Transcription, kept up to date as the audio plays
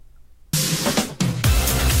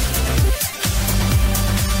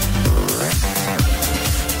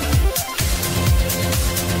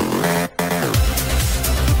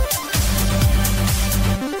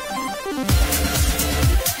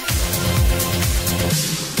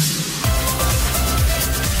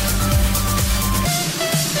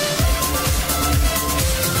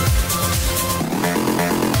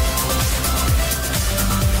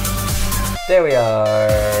There we are.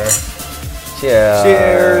 Cheers.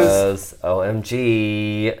 Cheers.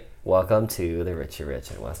 OMG. Welcome to the Richie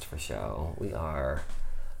Rich and Westford Show. We are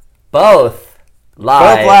both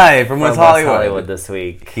live from West Hollywood this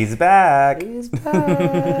week. He's back. He's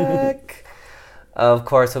back. Of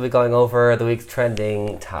course, we'll be going over the week's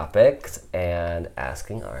trending topics and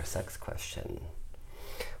asking our sex question,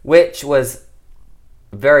 which was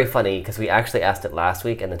very funny because we actually asked it last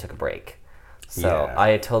week and then took a break. So Yeah.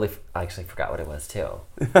 I actually forgot what it was too,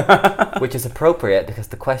 which is appropriate because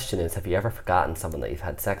the question is, have you ever forgotten someone that you've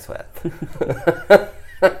had sex with?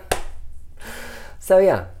 So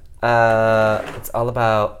yeah, it's all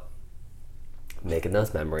about making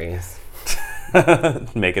those memories.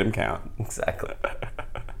 Making him count. Exactly.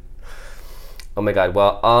 Oh my God.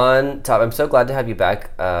 Well, on top, I'm so glad to have you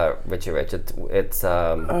back, Richie Rich. It's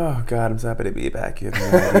Oh God, I'm so happy to be back. You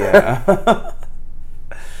have no idea.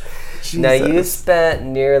 Now you Jesus. spent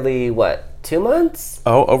nearly what, 2 months?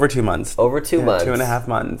 Oh, over 2 months. Over 2 months. 2.5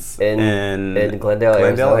 months. In Glendale,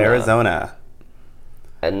 Arizona.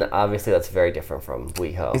 And obviously that's very different from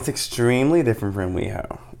WeHo. It's extremely different from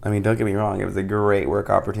WeHo. I mean, don't get me wrong. It was a great work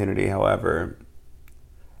opportunity. However,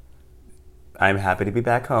 I'm happy to be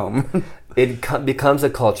back home. It becomes a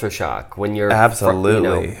culture shock when you're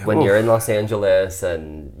Absolutely. when you're in Los Angeles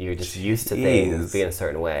and you're just used to things Jeez. being a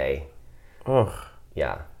certain way. Oh.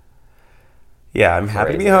 Yeah. Yeah, I'm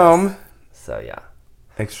happy to be Craziness. home. So yeah.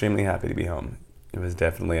 Extremely happy to be home. It was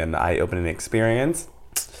definitely an eye-opening experience.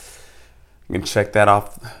 You can check that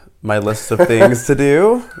off my list of things to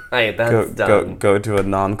do. Hey, that's done. Go to a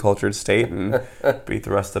non-cultured state and be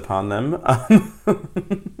thrust upon them.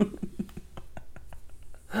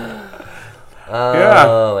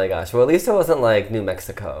 Oh my gosh. Well, at least it wasn't like New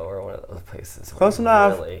Mexico or one of those places. Close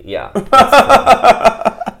enough. Really, yeah.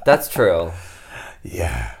 That's true.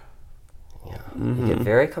 Yeah. Yeah. You get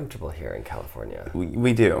very comfortable here in California.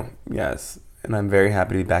 We do, yes. And I'm very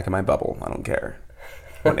happy to be back in my bubble. I don't care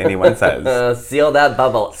what anyone says. Seal that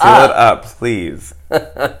bubble Seal up. it up, please.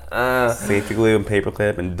 Safety glue and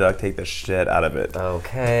paperclip and duct tape the shit out of it.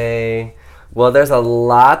 Okay. Well, there's a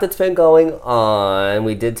lot that's been going on.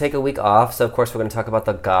 We did take a week off, so of course we're going to talk about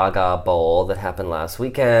the Gaga Bowl that happened last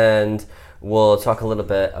weekend. We'll talk a little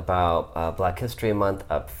bit about Black History Month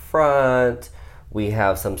up front. We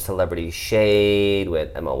have some celebrity shade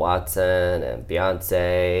with Emma Watson and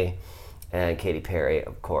Beyonce and Katy Perry,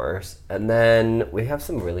 of course. And then we have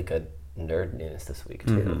some really good nerd news this week,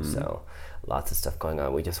 too. So lots of stuff going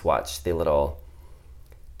on. We just watched the little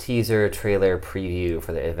teaser trailer preview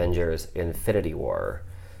for the Avengers Infinity War.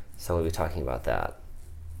 So we'll be talking about that.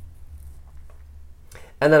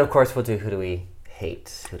 And then, of course, we'll do Who Do We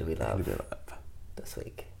Hate? Who Do We Love this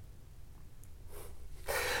week?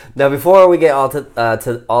 Now, before we get all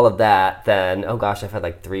to all of that, then, oh gosh, I've had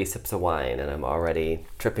like 3 sips of wine and I'm already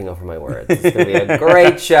tripping over my words. It's going to be a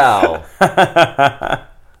great show.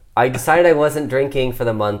 I decided I wasn't drinking for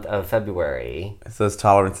the month of February. So his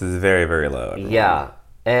tolerance is very, very low. Everyone. Yeah.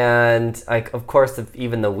 And of course,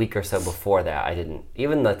 even the week or so before that, I didn't,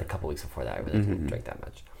 even like a couple weeks before that, I really didn't drink that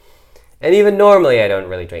much. And even normally, I don't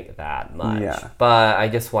really drink that much. Yeah. But I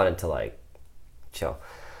just wanted to like chill.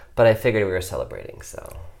 But I figured we were celebrating,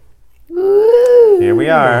 so. Here we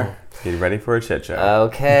are. Get ready for a shit show.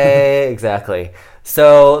 Okay, exactly.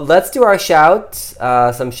 So let's do our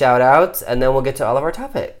some shout outs, and then we'll get to all of our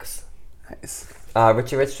topics. Nice.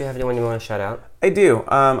 Richie Rich, do you have anyone you want to shout out? I do.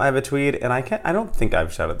 I have a tweet, and I don't think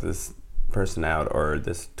I've shouted this person out or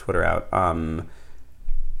this Twitter out.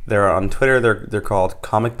 They're on Twitter. They're called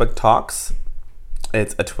Comic Book Talks.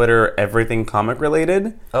 It's a Twitter everything comic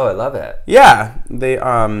related. Oh, I love it. Yeah, they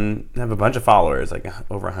have a bunch of followers, like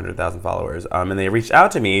over 100,000 followers. And they reached out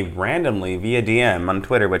to me randomly via DM on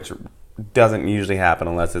Twitter, which doesn't usually happen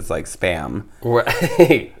unless it's like spam.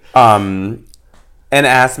 Right. And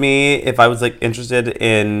asked me if I was like interested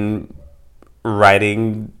in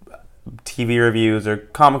writing TV reviews or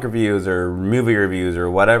comic reviews or movie reviews or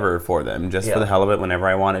whatever for them, just for the hell of it, whenever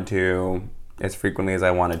I wanted to, as frequently as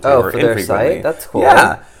I wanted to, Oh, or for their infrequently. site? That's cool.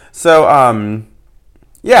 Yeah. So,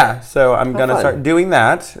 so I'm gonna fun. start doing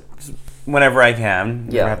that whenever I can,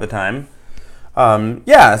 Yeah. whenever I have the time.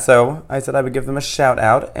 So I said I would give them a shout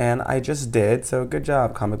out, and I just did. So good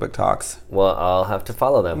job, Comic Book Talks. Well, I'll have to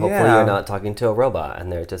follow them. Hopefully Yeah. you're not talking to a robot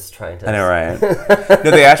and they're just trying to... I know, right?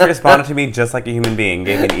 No, they actually responded to me just like a human being,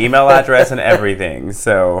 gave me an email address and everything.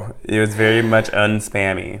 So it was very much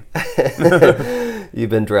unspammy. You've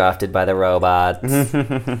been drafted by the robot.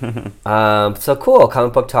 So cool.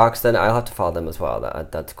 Comic Book Talks, then I'll have to follow them as well.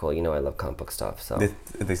 That's cool. You know I love comic book stuff. So If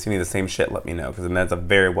they see me the same shit, let me know, because then that's a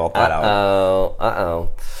very well thought out. Uh-oh.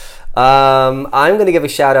 I'm going to give a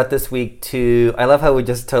shout out this week to. I love how we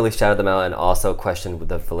just totally shouted them out and also questioned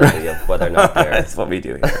the validity of whether or not they're. That's what we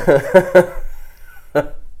do here.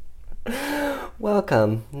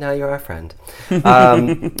 Welcome. Now you're our friend.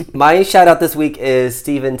 My shout out this week is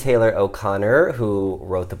Stephen Taylor O'Connor, who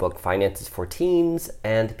wrote the book Finances for Teens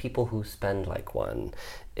and People Who Spend Like One.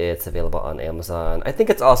 It's available on Amazon. I think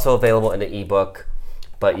it's also available in an ebook,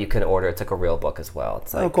 but you can order. It's like a real book as well.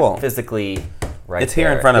 It's like cool. Physically right It's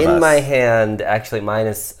here in front of us. In my hand. Actually, mine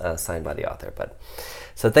is signed by the author.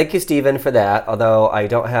 So thank you, Stephen, for that. Although I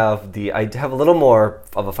have a little more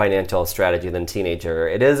of a financial strategy than teenager.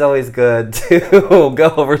 It is always good to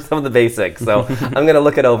go over some of the basics. So I'm going to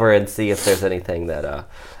look it over and see if there's anything that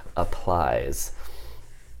applies.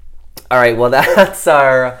 All right. Well, that's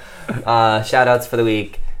our shout outs for the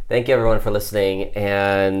week. Thank you, everyone, for listening.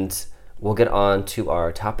 And we'll get on to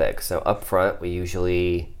our topic. So up front, we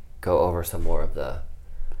usually go over some more of the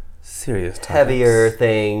serious topics. Heavier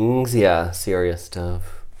things. Yeah, serious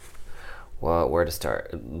stuff. Well, where to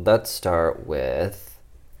start? Let's start with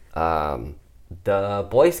the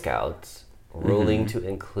Boy Scouts ruling to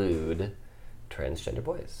include transgender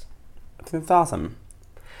boys. I think it's awesome.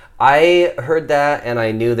 I heard that and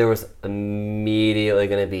I knew there was immediately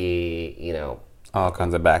going to be, all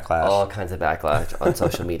kinds of backlash on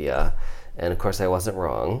social media. And of course, I wasn't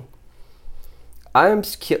wrong. I'm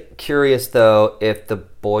curious, though, if the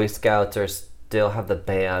Boy Scouts still have the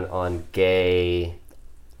ban on gay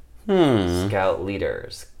scout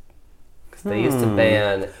leaders. Because they used to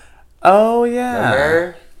ban... Oh, yeah.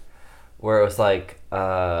 Remember? Where it was like,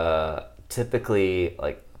 typically,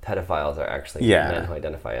 like, pedophiles are actually men who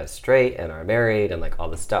identify as straight and are married and, like, all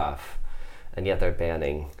the stuff. And yet they're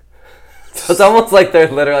banning... So it's almost like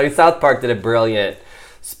they're literally... South Park did a brilliant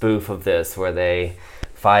spoof of this where they...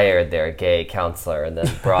 fired their gay counselor and then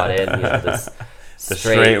brought in this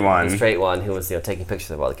straight one who was taking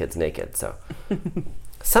pictures of all the kids naked. So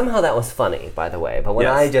somehow that was funny, by the way. But when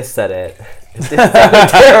I just said it didn't sound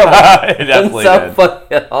terrible. It definitely didn't sound funny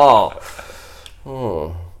at all.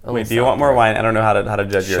 Wait, do you want more wine? I don't know how to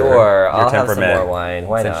judge your I'll temperament. Have some more wine.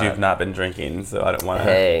 Why since not? You've not been drinking, so I don't want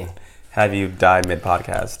to have you die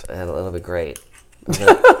mid-podcast. It'll be great.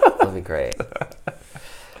 It'll be great.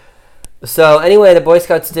 So anyway, the Boy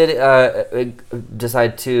Scouts did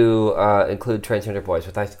decide to include transgender boys,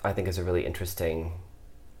 which I think is a really interesting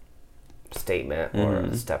statement or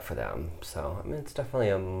a step for them. So, I mean, it's definitely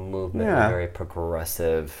a movement in a very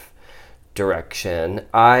progressive direction.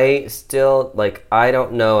 I still, I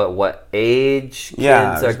don't know at what age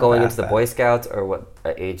kids are going into the Boy Scouts or what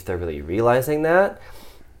age they're really realizing that,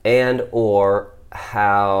 and or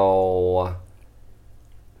how...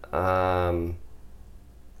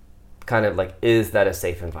 kind of is that a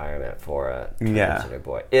safe environment for a transgender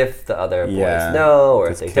boy? If the other boys know, or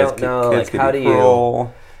if they don't know,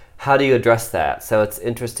 how do you address that? So it's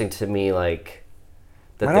interesting to me, that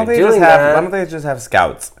why don't they just have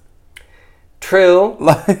scouts? True.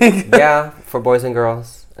 For boys and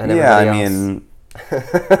girls and everybody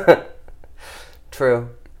else. True.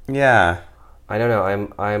 Yeah. I don't know.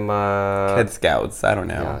 I'm Kid Scouts. I don't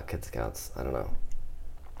know. Yeah, Kid Scouts. I don't know.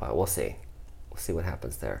 We'll see. We'll see what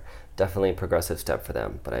happens there. Definitely a progressive step for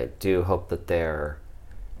them, but I do hope that they're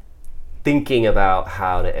thinking about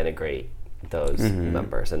how to integrate those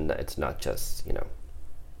members, and it's not just,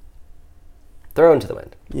 thrown to the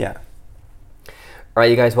wind. Yeah. All right,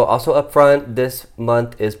 you guys. Well, also up front, this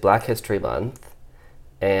month is Black History Month,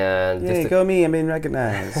 and go me! I'm being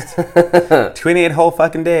recognized. 28 whole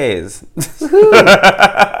fucking days.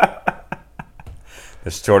 The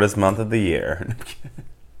shortest month of the year.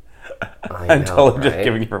 I'm totally just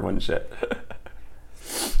giving everyone shit.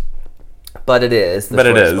 But it is the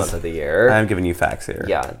shortest month of the year. I'm giving you facts here.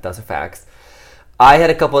 Yeah, those are facts. I had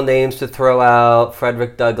a couple of names to throw out.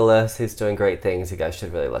 Frederick Douglass, he's doing great things. You guys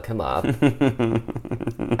should really look him up.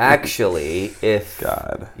 Actually, if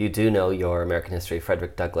you do know your American history,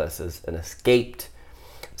 Frederick Douglass is an escaped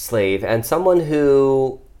slave and someone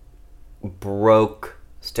who broke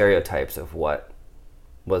stereotypes of what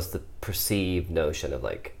was the perceived notion of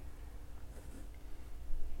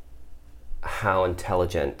how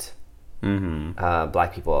intelligent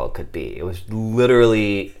black people could be. It was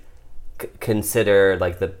literally considered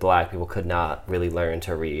that black people could not really learn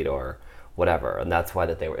to read or whatever, and that's why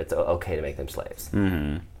it's okay to make them slaves.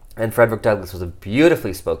 And Frederick Douglass was a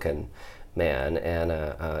beautifully spoken man and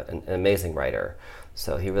an amazing writer,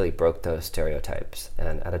 so he really broke those stereotypes.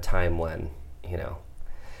 And at a time when,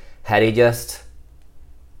 had he just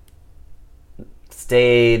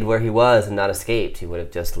stayed where he was and not escaped, he would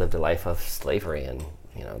have just lived a life of slavery, and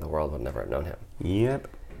the world would never have known him. Yep.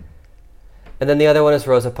 And then the other one is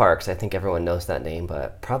Rosa Parks. I think everyone knows that name,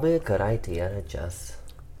 but probably a good idea to just,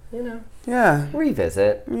 Yeah.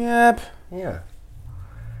 revisit. Yep. Yeah.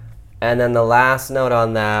 And then the last note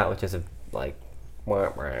on that, which is is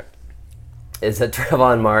that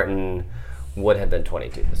Trayvon Martin would have been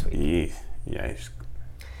 22 this week. Yeah.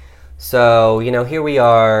 So, here we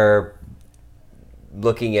are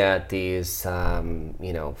looking at these,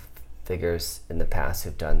 figures in the past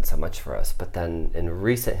who've done so much for us. But then in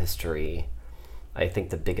recent history, I think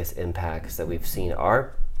the biggest impacts that we've seen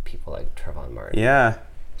are people like Trayvon Martin. Yeah.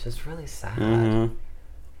 Which is really sad. Mm-hmm.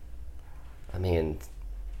 I mean,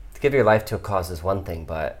 to give your life to a cause is one thing,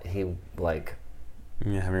 but he,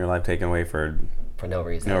 having your life taken away for no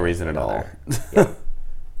reason. No reason at all. Yeah.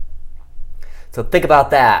 So think about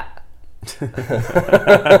that.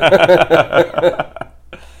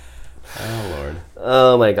 Oh, Lord.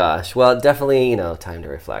 Oh, my gosh. Well, definitely, time to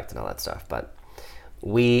reflect and all that stuff. But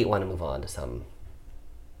we want to move on to some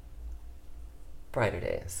brighter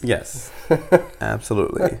days. Yes.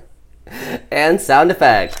 Absolutely. And sound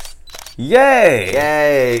effects. Yay!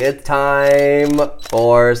 Yay! It's time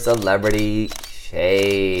for Celebrity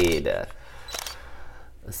Shade.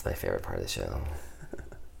 This is my favorite part of the show.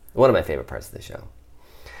 One of my favorite parts of the show.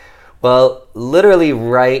 Well, literally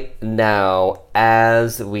right now,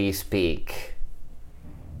 as we speak,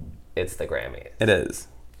 it's the Grammys. It is.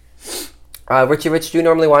 Richie Rich, do you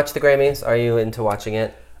normally watch the Grammys? Are you into watching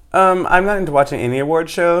it? I'm not into watching any award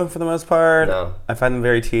show for the most part. No. I find them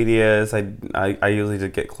very tedious. I usually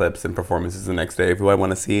just get clips and performances the next day of who I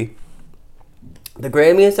want to see. The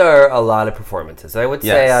Grammys are a lot of performances. I would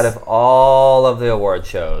say out of all of the award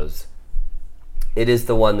shows, it is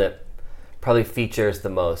the one that probably features the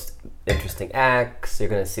most interesting acts. You're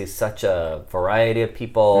going to see such a variety of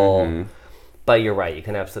people. Mm-hmm. But you're right. You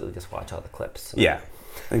can absolutely just watch all the clips. Yeah,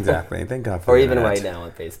 exactly. Thank God for or that. even right now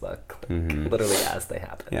on Facebook. Literally as they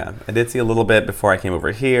happen. Yeah. I did see a little bit before I came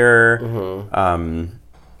over here. Mm-hmm.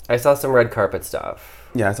 I saw some red carpet stuff.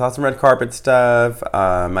 Yeah, I saw some red carpet stuff.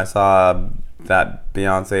 I saw that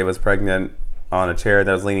Beyonce was pregnant on a chair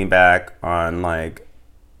that was leaning back on like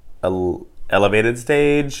a elevated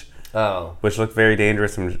stage. Oh. Which looked very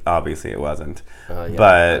dangerous, and obviously it wasn't. Yeah,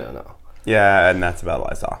 but I don't know. Yeah, and that's about all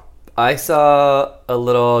I saw. I saw a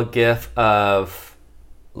little gif of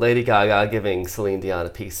Lady Gaga giving Celine Dion a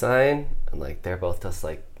peace sign, and they're both just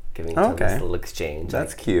giving each other this little exchange.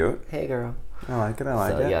 That's cute. Hey, girl. I like it.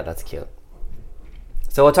 Yeah, that's cute.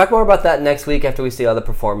 So we'll talk more about that next week after we see all the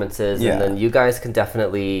performances, and then you guys can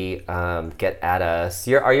definitely get at us.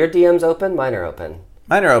 Are your DMs open? Mine are open.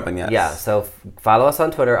 Mine are open, yes. Yeah, so follow us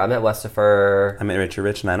on Twitter. I'm at Westifer. I'm at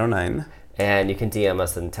RichardRich909. And you can DM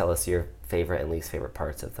us and tell us your favorite and least favorite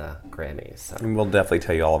parts of the Grammys. So. And we'll definitely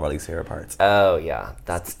tell you all of our least favorite parts. Oh, yeah.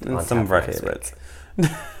 That's some of our favorites.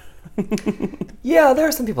 Yeah, there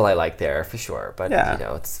are some people I like there, for sure. But,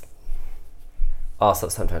 yeah. It's also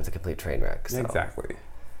sometimes a complete train wreck. So. Exactly.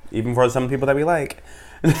 Even for some people that we like.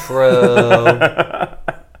 True.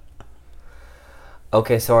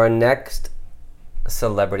 Okay, so our next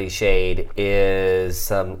Celebrity Shade is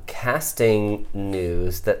some casting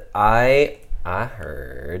news that I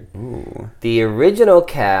heard. Ooh. The original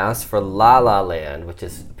cast for La La Land, which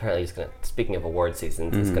is apparently just speaking of award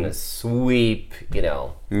seasons, is gonna sweep,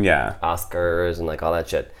 Oscars and all that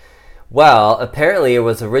shit. Well, apparently it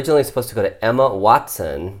was originally supposed to go to Emma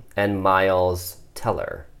Watson and Miles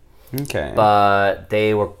Teller. Okay. But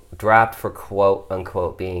they were dropped for quote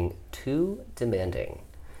unquote being too demanding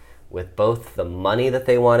with both the money that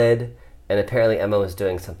they wanted, and apparently Emma was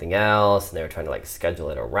doing something else, and they were trying to schedule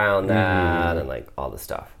it around that and all the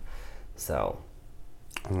stuff. So.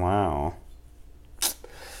 Wow.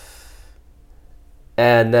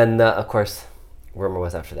 And then, of course, rumor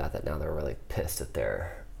was after that now they're really pissed at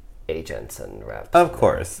their agents and reps. Of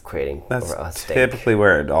course. Creating That's a stink. typically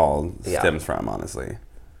where it all stems from, honestly.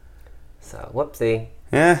 So, whoopsie.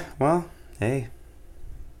 Yeah, well, hey.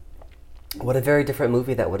 What a very different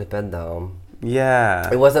movie that would have been, though. Yeah.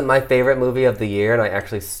 It wasn't my favorite movie of the year, and I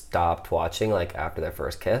actually stopped watching after their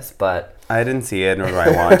first kiss, but... I didn't see it, nor do I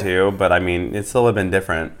want to, but I mean, it still would have been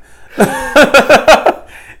different.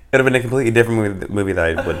 It would have been a completely different movie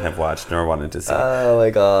that I wouldn't have watched nor wanted to see. Oh, my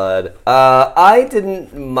God. I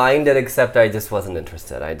didn't mind it, except I just wasn't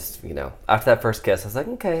interested. I just, after that first kiss, I was like,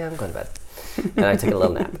 okay, I'm going to bed. And I took a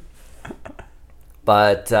little nap.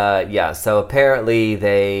 But, so apparently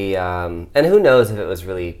they... and who knows if it was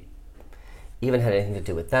really... even had anything to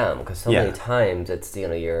do with them, because so many times it's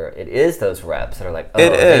it is those reps that are like, oh,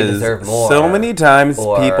 they deserve more. So many times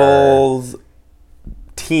people's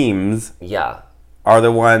teams are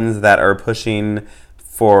the ones that are pushing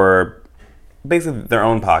for basically their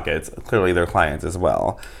own pockets, clearly their clients as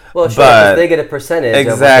well. Well, sure, because they get a percentage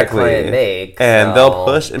of what their client makes. And they'll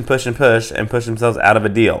push and push and push and push themselves out of a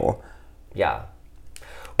deal. Yeah.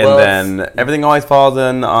 And then everything always falls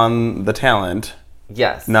in on the talent.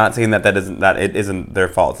 Yes. Not saying that it isn't their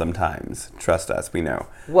fault sometimes. Trust us, we know.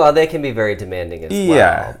 Well, they can be very demanding as well.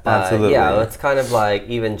 Yeah, absolutely. Yeah, it's kind of like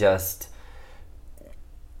even just,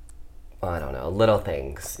 I don't know, little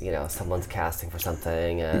things. You know, someone's casting for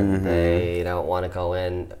something and they don't want to go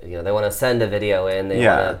in. You know, they want to send a video in. They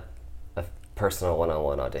want a personal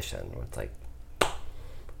one-on-one audition. It's like,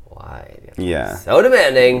 why? Yeah. So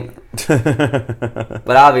demanding.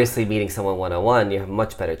 But obviously, meeting someone one-on-one, you have a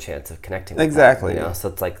much better chance of connecting with exactly. them, you know? So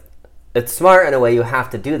it's like, it's smart in a way. You have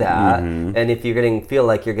to do that. And if you're feel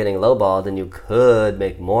like you're getting lowballed and you could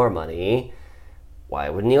make more money, why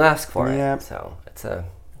wouldn't you ask for it? So it's a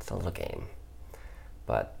little game.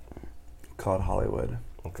 But called Hollywood.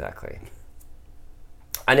 Exactly.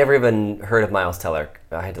 I never even heard of Miles Teller.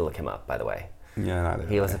 I had to look him up, by the way. Yeah, neither.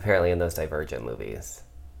 He was apparently in those Divergent movies.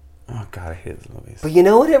 Oh God, I hate those movies. But you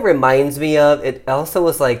know what it reminds me of? It also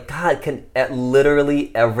was like, God, can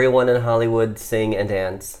literally everyone in Hollywood sing and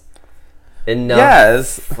dance? Enough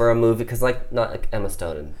for a movie? Because not like Emma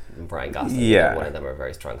Stone and Ryan Gosling. Yeah. One of them are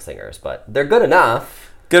very strong singers, but they're good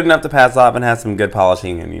enough. Good enough to pass off and have some good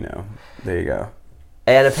polishing, and there you go.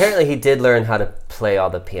 And apparently he did learn how to play all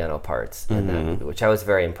the piano parts in that movie, which I was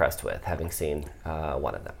very impressed with, having seen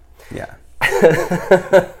one of them. Yeah.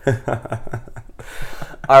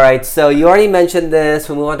 All right, so you already mentioned this.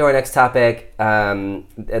 We'll move on to our next topic.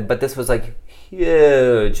 But this was like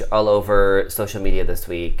huge all over social media this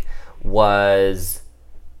week, was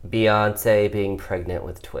Beyonce being pregnant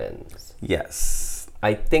with twins. Yes.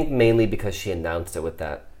 I think mainly because she announced it with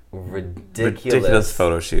that ridiculous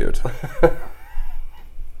photo shoot.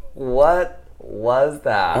 What was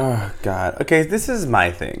that? Oh, God. Okay, this is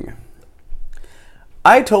my thing.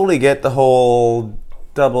 I totally get the whole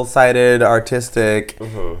double-sided, artistic,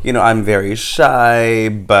 I'm very shy,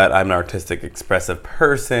 but I'm an artistic, expressive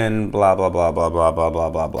person, blah, blah, blah, blah, blah, blah, blah,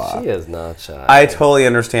 blah, blah. She is not shy. I totally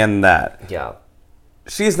understand that. Yeah.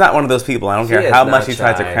 She's not one of those people. I don't care how much she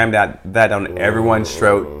tries to cram that down everyone's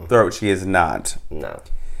throat. She is not. No.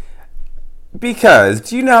 Because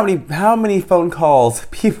do you know how many phone calls,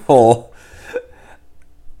 people,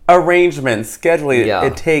 arrangements, scheduling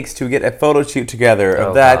it takes to get a photo shoot together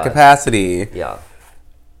of that capacity? Yeah.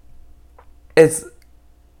 It's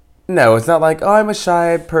not like, oh, I'm a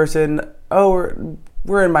shy person. Oh,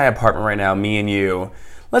 we're in my apartment right now, me and you.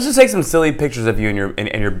 Let's just take some silly pictures of you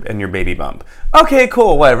and your baby bump. Okay,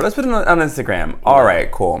 cool, whatever. Let's put it on Instagram. All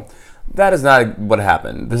right, cool. That is not what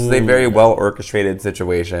happened. This is a very well orchestrated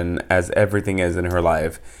situation, as everything is in her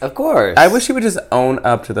life. Of course. I wish she would just own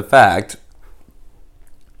up to the fact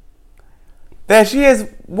that she is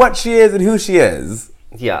what she is and who she is.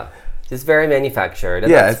 Yeah. She's very manufactured,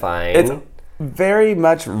 and that's fine. It's very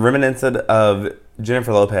much reminiscent of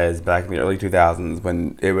Jennifer Lopez back in the early 2000s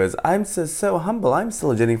when it was, I'm so humble, I'm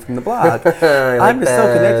still Jenny from the block. I'm just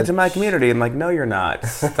so connected to my community. I'm like, no, you're not.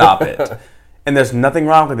 Stop it. And there's nothing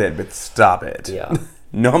wrong with it, but stop it. Yeah.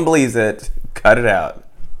 No one believes it. Cut it out.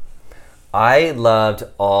 I loved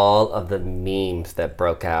all of the memes that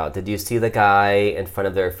broke out. Did you see the guy in front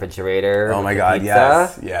of the refrigerator? Oh my God,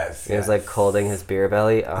 pizza? yes. He was like holding his beer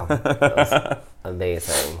belly. Oh, that was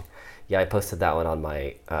amazing. Yeah, I posted that one on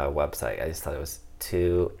my website. I just thought it was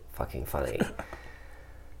too fucking funny.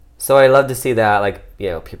 So I love to see that,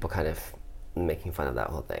 people kind of making fun of that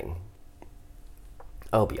whole thing.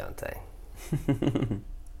 Oh, Beyonce.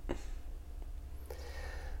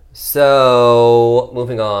 So,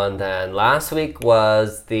 moving on then. Last week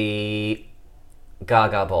was the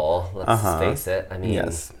Gaga Bowl, let's face it. I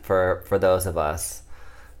mean, for those of us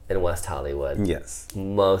in West Hollywood,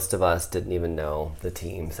 most of us didn't even know the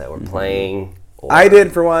teams that were playing. I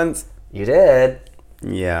did for once. You did?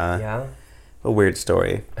 Yeah. Yeah? A weird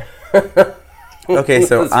story. Okay,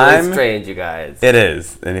 so it's really strange, you guys. It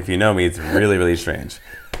is. And if you know me, it's really, really strange.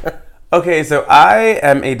 Okay, so I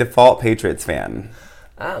am a default Patriots fan.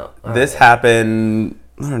 Oh. This happened,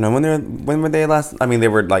 I don't know, when were they last? I mean, they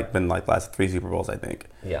were been last 3 Super Bowls, I think.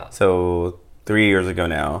 Yeah. So 3 years ago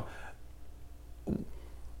now.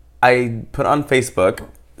 I put on Facebook,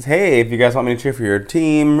 hey, if you guys want me to cheer for your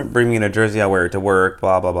team, bring me in a jersey, I'll wear it to work,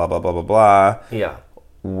 blah, blah, blah, blah, blah, blah, blah. Yeah.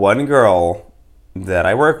 One girl that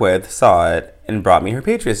I work with saw it and brought me her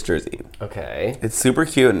Patriots jersey. Okay. It's super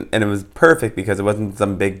cute, and it was perfect because it wasn't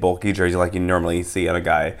some big bulky jersey like you normally see on a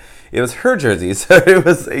guy. It was her jersey, so it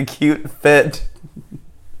was a cute fit,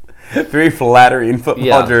 very flattering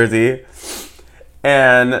football jersey.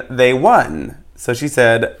 And they won. So she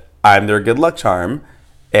said, I'm their good luck charm,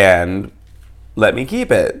 and let me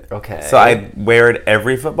keep it. Okay. So I'd wear it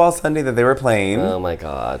every football Sunday that they were playing. Oh my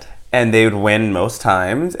God. And they would win most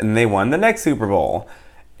times, and they won the next Super Bowl.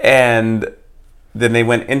 And then they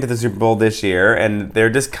went into the Super Bowl this year, and they're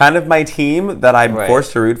just kind of my team that I'm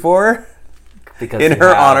forced to root for. Because in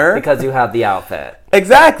her honor. Because you have the outfit.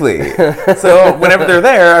 Exactly. So whenever they're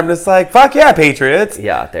there, I'm just like, fuck yeah, Patriots.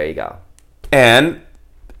 Yeah, there you go. And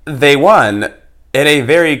they won in a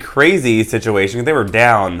very crazy situation. They were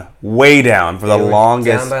down, way down for the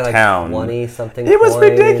longest down by town. 20-something It was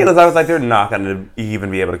points. Ridiculous. I was like, they're not going to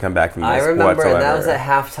even be able to come back from this whatsoever. I remember, whatsoever. and that was at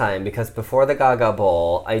halftime, because before the Gaga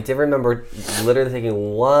Bowl, I did remember literally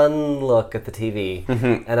taking one look at the TV,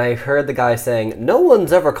 and I heard the guy saying, no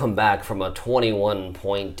one's ever come back from a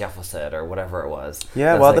 21-point deficit, or whatever it was.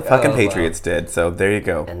 Yeah, well, the fucking Patriots did, so there you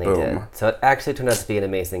go. And they Boom. did. So it actually turned out to be an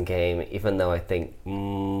amazing game, even though I think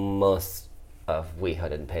most of WeHo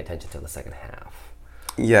didn't pay attention to the second half.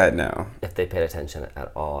 Yeah, no. If they paid attention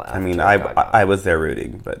at all. I mean, I was there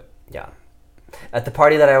rooting, but... Yeah. At the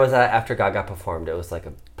party that I was at after Gaga performed, it was like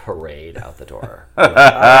a parade out the door.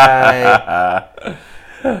 I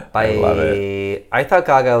love it. I thought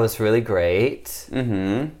Gaga was really great.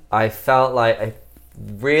 Mm-hmm. I felt like I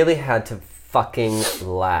really had to fucking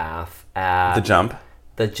laugh at... The jump.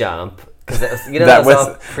 Because, that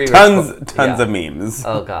was tons of memes.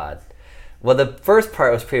 Oh, God. Well, the first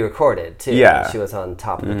part was pre-recorded, too. Yeah. She was on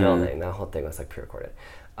top of the building. That whole thing was, like, pre-recorded.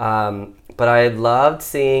 But I loved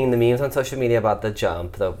seeing the memes on social media about the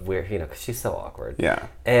jump, the weird, because she's so awkward. Yeah.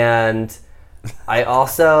 And I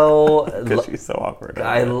also... Because she's so awkward.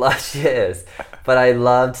 She is. But I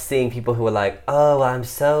loved seeing people who were like, oh, I'm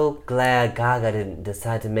so glad Gaga didn't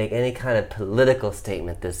decide to make any kind of political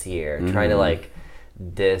statement this year, trying to, like,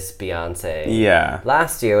 diss Beyonce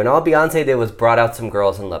last year, and all Beyonce did was brought out some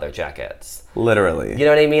girls in leather jackets. Literally. You know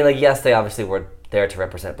what I mean? Like, yes, they obviously were there to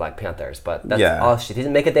represent Black Panthers, but that's all. She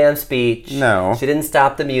didn't make a damn speech. No. She didn't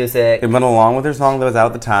stop the music. It went along with her song that was out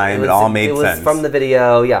at the time. It all made sense. It was from the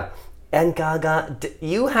video, yeah. And Gaga,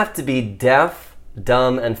 you have to be deaf,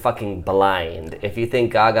 dumb, and fucking blind if you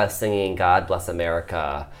think Gaga singing God Bless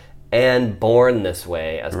America and Born This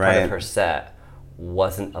Way as part of her set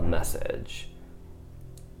wasn't a message.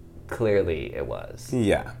 Clearly it was.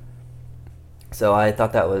 Yeah. So I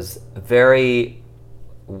thought that was very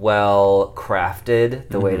well crafted,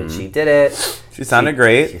 the way that she did it. She sounded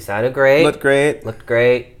great. She sounded great. Looked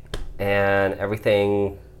great. And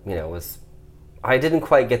everything, was... I didn't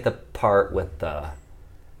quite get the part with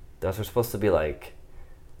those were supposed to be like...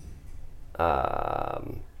 what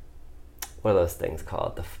are those things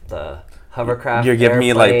called? The hovercraft. You're giving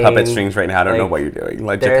me like puppet strings right now. I don't know what you're doing.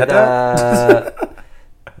 Like Geppetto?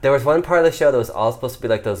 There was one part of the show that was all supposed to be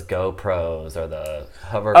like those GoPros or the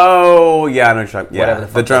hover. Oh yeah, I know what you're talking. Whatever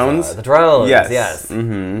the drones. The drones. Yes. Yes.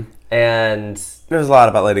 Mm-hmm. And there's a lot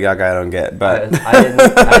about Lady Gaga I don't get, but I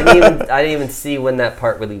didn't even see when that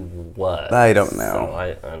part really was. I don't know. So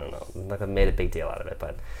I don't know. Like I made a big deal out of it,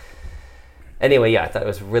 but anyway, yeah, I thought it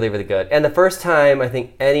was really, really good. And the first time I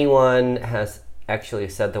think anyone has actually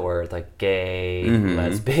said the word like gay,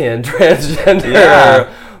 lesbian,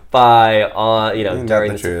 transgender by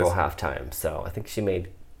during the Super Bowl halftime. So I think she made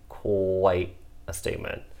quite a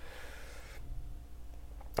statement.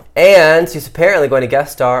 And she's apparently going to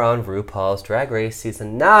guest star on RuPaul's Drag Race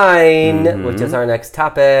Season 9, which is our next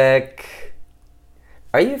topic.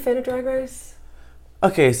 Are you a fan of Drag Race?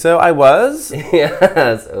 Okay, so I was.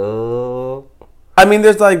 Yes. Oh. I mean,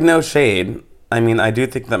 there's like no shade. I mean, I do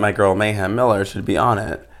think that my girl Mayhem Miller should be on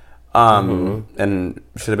it. And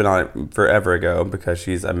should have been on it forever ago because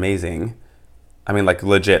she's amazing. I mean, like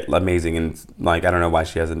legit amazing, and like I don't know why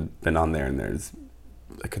she hasn't been on there, and there's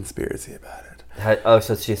a conspiracy about it.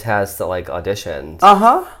 So she has the like auditions.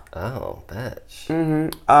 Oh, bitch.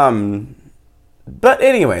 But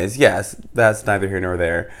anyways, yes, that's neither here nor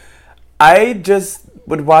there. I just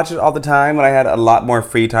would watch it all the time when I had a lot more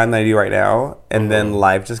free time than I do right now, and then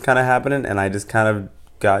life just kind of happened, and I just kind of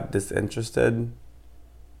got disinterested.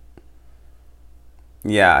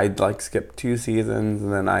 Yeah, I like skipped 2 seasons,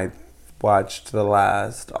 and then I watched the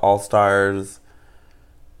last All Stars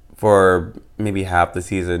for maybe half the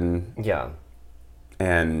season. Yeah.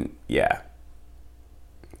 And yeah,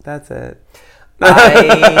 that's it.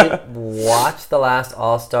 I watched the last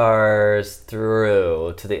All Stars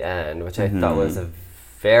through to the end, which I thought was a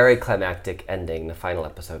very climactic ending. The final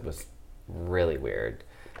episode was really weird.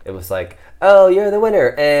 It was like, oh, you're the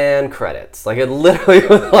winner, and credits. Like, it literally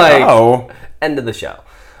was like, end of the show.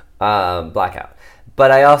 Blackout. But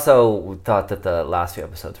I also thought that the last few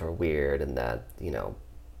episodes were weird, and that,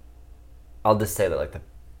 I'll just say that, like, the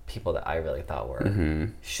people that I really thought were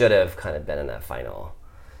should have kind of been in that final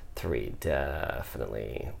 3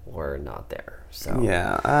 definitely were not there. So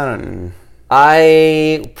Yeah, I don't.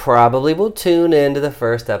 I probably will tune into the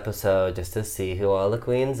first episode just to see who all the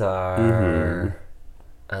queens are, and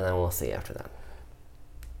then we'll see after that.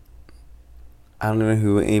 I don't know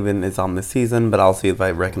who even is on this season, but I'll see if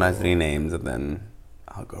I recognize any names, and then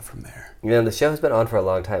I'll go from there. You know, the show's been on for a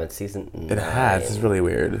long time. It's season 9. It has. It's really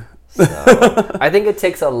weird. So I think it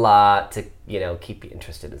takes a lot to, keep you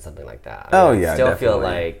interested in something like that. I still feel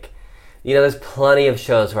like, there's plenty of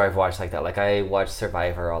shows where I've watched like that. Like I watch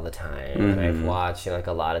Survivor all the time, and I've watched like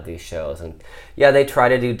a lot of these shows, and they try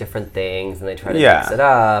to do different things and they try to mix it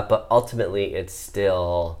up, but ultimately it's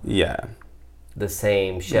still the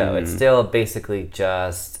same show. It's still basically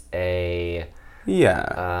just a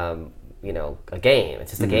a game.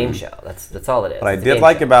 It's just a game show. That's all it is. What I did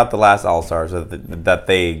like about the last All Stars was that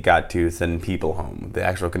they got to send people home, the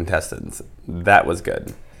actual contestants. That was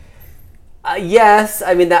good. Yes,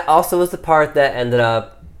 I mean that also was the part that ended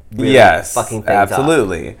up really fucking things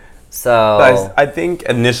absolutely. Up. So but I think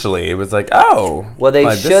initially it was like,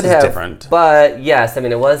 they should have. Different. But yes, I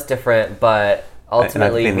mean it was different. But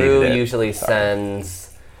ultimately, Rue usually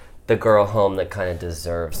sends the girl home that kind of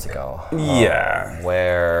deserves to go home. Yeah,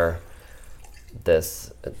 where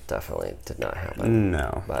this definitely did not happen.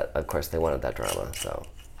 No, but of course they wanted that drama, so.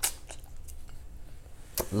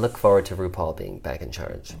 Look forward to RuPaul being back in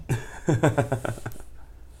charge. All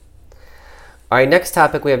right, next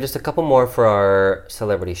topic. We have just a couple more for our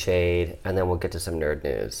celebrity shade, and then we'll get to some nerd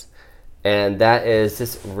news. And that is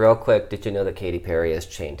just real quick. Did you know that Katy Perry is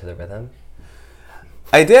chained to the rhythm?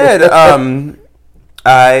 I did.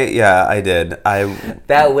 I did.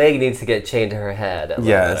 That wig needs to get chained to her head.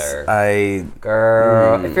 Yes,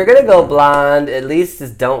 Girl, if you're gonna go blonde, at least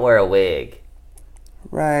just don't wear a wig.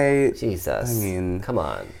 Right. Jesus. I mean, come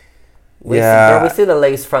on. We see the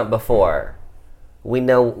lace front before. We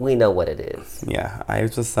know what it is. Yeah, I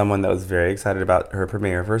was just someone that was very excited about her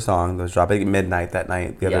premiere of her song that was dropping at midnight that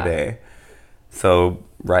night the other day. So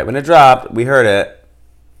right when it dropped, we heard it.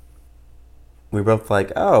 We were both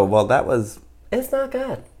like, "Oh, well, that was." It's not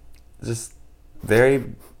good. Just very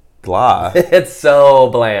blah. It's so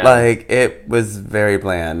bland. Like it was very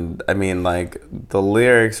bland. I mean, like the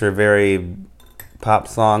lyrics are very. Pop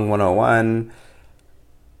song 101.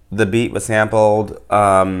 The beat was sampled.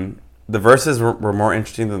 The verses were more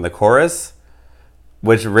interesting than the chorus,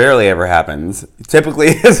 which rarely ever happens. Typically,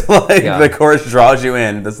 it's like the chorus draws you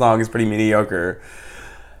in. The song is pretty mediocre.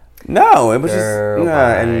 No, it was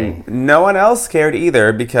and no one else cared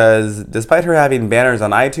either because despite her having banners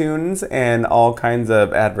on iTunes and all kinds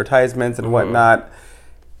of advertisements and whatnot,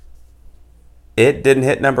 it didn't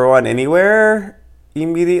hit number 1 anywhere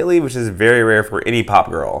immediately, which is very rare for any pop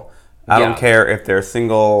girl. I don't care if their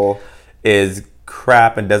single is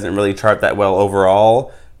crap and doesn't really chart that well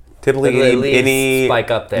overall. Typically, any spike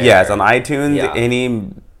up there. Yes, on iTunes, any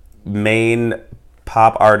main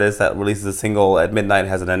pop artist that releases a single at midnight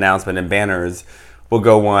has an announcement and banners will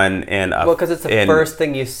go one and up. Well, because it's the first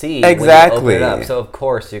thing you see exactly. when you open it up. So of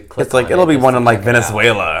course you click. It's like it'll be one in like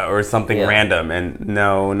Venezuela or something random, and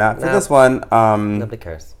no, not for this one. Nobody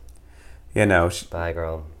cares. Bye,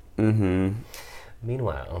 girl.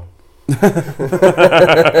 Meanwhile,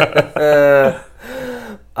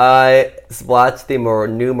 I watched the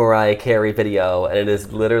new Mariah Carey video, and it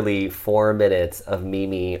is literally 4 minutes of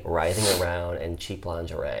Mimi riding around in cheap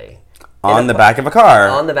lingerie. On the back of a car.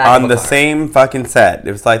 On the back of a car. On the same fucking set.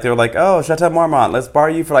 It was like, they were like, oh, Chateau Marmont, let's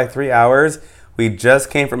borrow you for like 3 hours. We just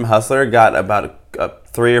came from Hustler, got about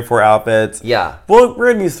 3 or 4 outfits. Yeah. Well,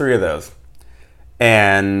 we're going to use 3 of those.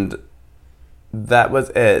 And that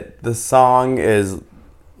was it. The song is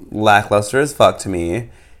lackluster as fuck to me.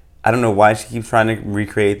 I don't know why she keeps trying to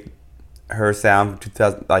recreate her sound from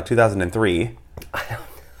 2003. I don't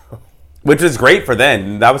know. Which is great for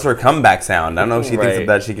then. That was her comeback sound. I don't know if she thinks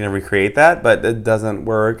that she can recreate that, but it doesn't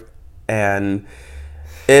work. And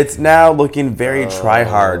it's now looking very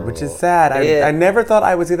try-hard, which is sad. I never thought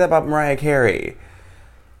I would say that about Mariah Carey.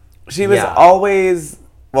 She was always,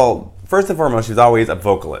 well, first and foremost, she was always a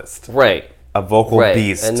vocalist. Right. A vocal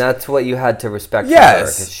beast. And that's what you had to respect for her.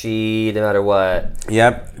 Because she, no matter what...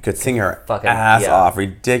 Yep, could sing her ass off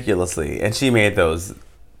ridiculously. And she made those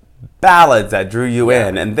ballads that drew you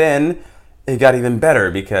in. And then it got even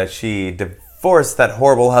better because she divorced that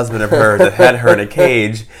horrible husband of hers that had her in a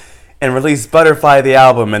cage and released Butterfly the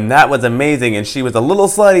album. And that was amazing. And she was a little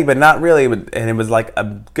slutty, but not really. And it was like a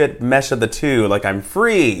good mesh of the two. Like, I'm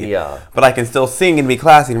free. Yeah. But I can still sing and be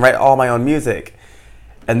classy and write all my own music.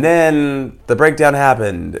 And then the breakdown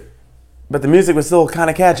happened, but the music was still kind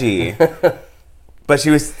of catchy. but she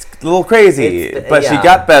was a little crazy. But she yeah.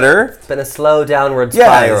 got better. It's been a slow downward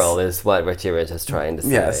spiral, is what Richie Rich is trying to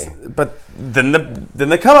say. Yes, but then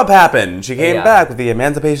the come up happened. She came back with the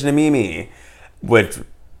Emancipation of Mimi, which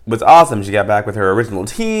was awesome. She got back with her original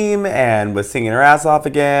team and was singing her ass off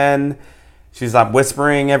again. She stopped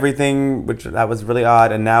whispering everything, which that was really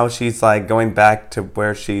odd. And now she's like going back to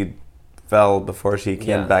where she fell before she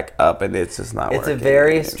came back up, and it's just not working. It's a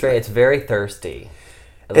very straight. It's very thirsty.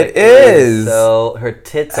 Like, it is. So her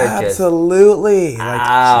tits are absolutely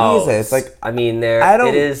like Jesus. Like I mean,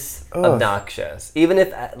 it is obnoxious. Even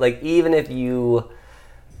if you,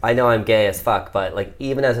 I know I'm gay as fuck, but like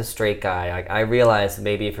even as a straight guy, I realize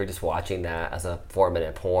maybe if you're just watching that as a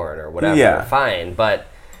 4-minute porn or whatever, fine. But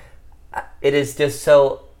it is just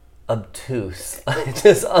so obtuse,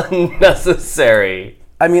 just unnecessary.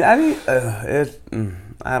 I mean, I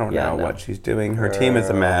don't know what she's doing. Her team is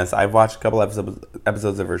a mess. I've watched a couple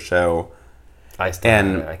episodes of her show. I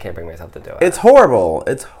can't bring myself to do it. It's horrible.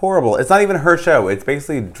 It's horrible. It's not even her show. It's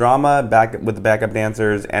basically drama with the backup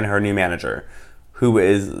dancers and her new manager, who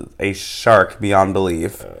is a shark beyond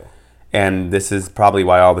belief. Oh. And this is probably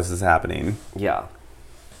why all this is happening. Yeah.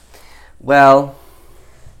 Well,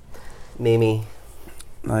 Mimi.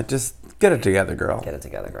 Just get it together, girl. Get it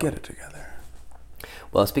together, girl. Get it together.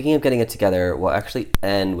 Well, speaking of getting it together, we'll actually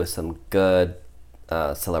end with some good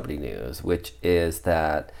celebrity news, which is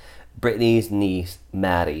that Britney's niece,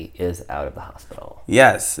 Maddie, is out of the hospital.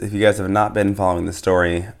 Yes. If you guys have not been following the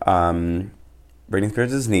story, Britney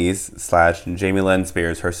Spears' niece / Jamie Lynn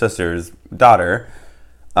Spears, her sister's daughter,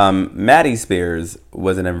 Maddie Spears,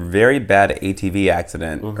 was in a very bad ATV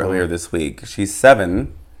accident earlier this week. She's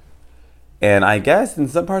 7, and I guess in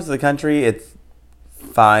some parts of the country, it's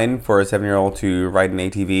fine for a 7-year-old to ride an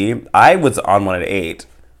ATV. I was on one at 8.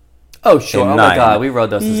 Oh, sure. Oh, 9. My God. We rode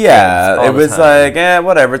those as kids it was like,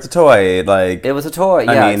 whatever. It's a toy. Like it was a toy.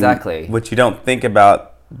 Yeah, exactly. Which you don't think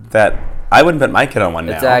about that. I wouldn't put my kid on one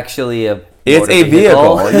now. It's actually It's a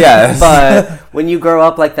vehicle, yes. But when you grow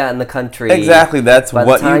up like that in the country... Exactly, that's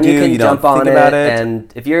what you do. You don't think about it.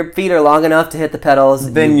 And if your feet are long enough to hit the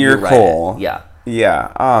pedals... Then you're cool. Yeah.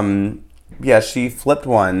 Yeah. Yeah, she flipped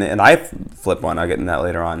one, and I flipped one. I'll get into that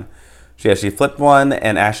later on. She flipped one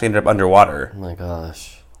and actually ended up underwater. Oh my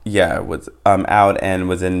gosh. Yeah, was out and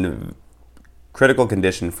was in critical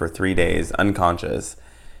condition for 3 days, unconscious.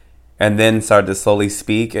 And then started to slowly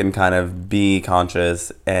speak and kind of be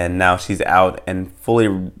conscious. And now she's out and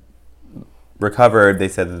fully recovered. They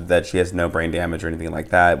said that she has no brain damage or anything like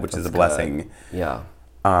that, which is a blessing. Yeah.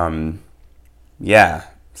 Yeah.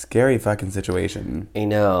 Scary fucking situation. I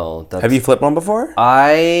know. Have you flipped one before?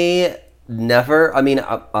 I never. I mean,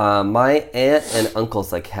 my aunt and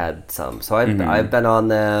uncles had some, so I've been on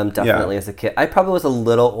them definitely as a kid. I probably was a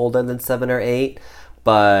little older than 7 or 8,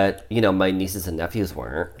 but my nieces and nephews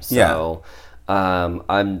weren't. So,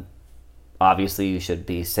 I'm obviously you should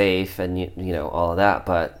be safe and all of that,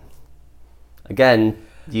 but again.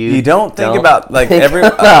 You don't think about a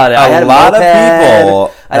lot of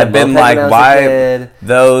people have been like, why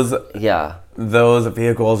those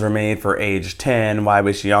vehicles are made for age 10, why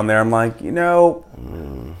was she on there? I'm like, I don't know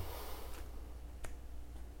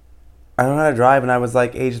how to drive, and I was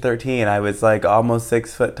like age 13. I was like almost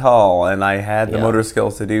 6 foot tall, and I had the motor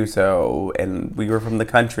skills to do so, and we were from the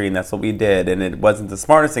country, and that's what we did, and it wasn't the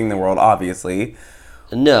smartest thing in the world, obviously.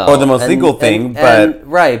 No. Or the most legal thing, but...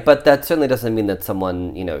 Right, but that certainly doesn't mean that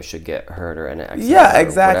someone, should get hurt or in an accident. Yeah,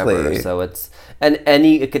 exactly. Whatever. So it's... And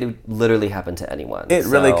it could literally happen to anyone. It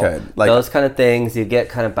really could. Those kind of things, you get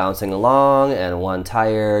kind of bouncing along, and one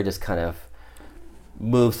tire just kind of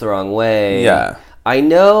moves the wrong way. Yeah. I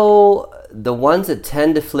know the ones that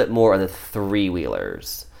tend to flip more are the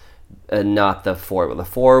 3-wheelers. And not the 4-wheel. The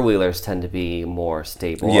 4-wheelers tend to be more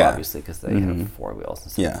stable, obviously, because they have 4 wheels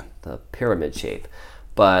instead of the pyramid shape.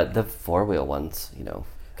 But the 4-wheel ones,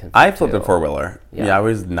 can I flipped a 4-wheeler. Yeah, I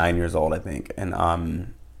was 9 years old, I think. And,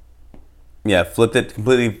 flipped it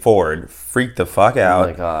completely forward. Freaked the fuck out.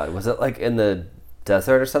 Oh, my God. Was it, in the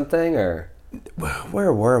desert or something, or?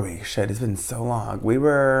 Where were we? Shit, it's been so long. We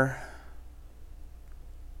were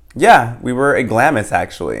at Glamis,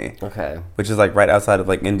 actually. Okay. Which is, right outside of,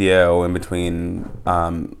 Indio, in between,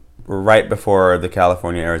 right before the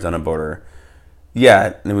California-Arizona border.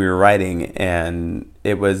 Yeah, and we were riding, and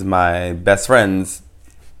it was my best friend's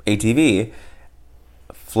ATV.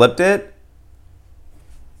 Flipped it,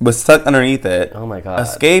 was stuck underneath it. Oh my God.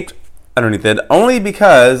 Escaped underneath it, only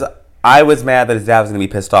because I was mad that his dad was going to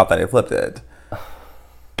be pissed off that I flipped it.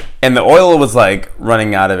 And the oil was,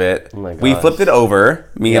 running out of it. Oh my gosh. We flipped it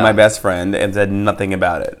over, me and my best friend, and said nothing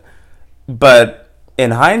about it. But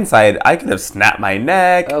in hindsight, I could have snapped my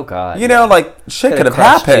neck. Oh, God, You know, like shit could have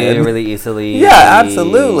happened you really easily. Yeah,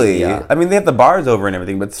 absolutely. Yeah. I mean, they have the bars over and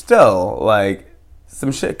everything, but still, like,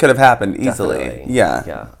 some shit could have happened easily. Definitely. Yeah.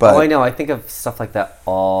 Yeah. But I know. I think of stuff like that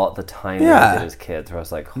all the time Yeah. when we did as kids, where I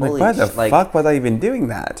was like, I'm like, holy why the like, fuck was I even doing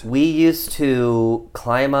that? we used to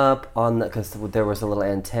climb up on the, because there was a little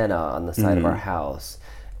antenna on the side of our house.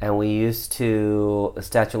 And we used to, the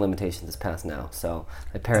statute of limitations is passed now, so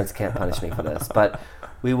my parents can't punish me for this. But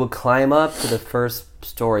we would climb up to the first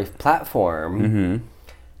story platform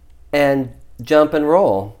and jump and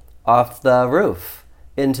roll off the roof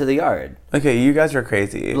into the yard. Okay, you guys are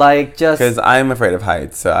crazy. Like, just... Because I'm afraid of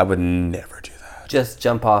heights, so I would never do that. Just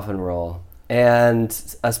jump off and roll. And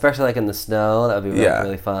especially like in the snow, that would be really, Yeah.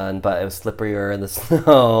 really fun. But it was slipperier in the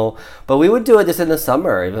snow. But we would do it just in the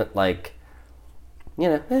summer, even like, you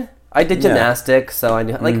know, I did gymnastics, so I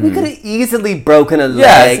knew, like, we could have easily broken a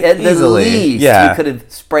Yes, leg. At the easily. least, Yeah. we could have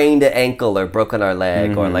sprained an ankle or broken our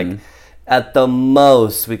leg, or like, at the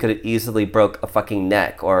most, we could have easily broke a fucking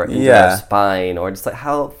neck or injured our spine, or just like,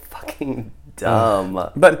 how fucking dumb.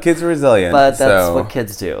 But kids are resilient. But that's so, what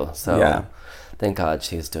kids do. So Yeah. thank God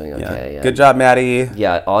she's doing okay. Good job, Maddie.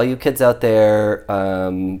 Yeah, all you kids out there,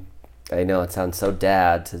 I know it sounds so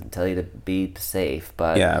dad to tell you to be safe,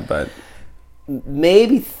 but Yeah, but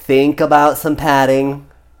maybe think about some padding.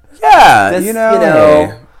 yeah, Just, you know,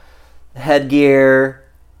 hey. headgear.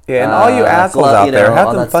 Yeah, and all you assholes out you there, know, have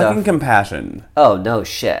all some that fucking stuff. compassion. Oh, no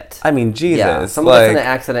shit. I mean, Jesus. Yeah, someone gets in an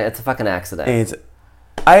accident, it's a fucking accident.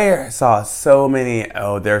 I saw so many,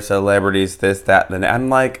 they're celebrities, this, that, and I'm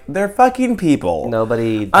like, they're fucking people.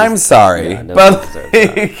 Nobody... I'm sorry, yeah, nobody but deserves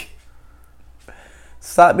that. like,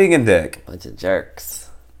 stop being a dick. Bunch of jerks.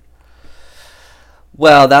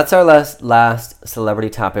 Well, that's our last celebrity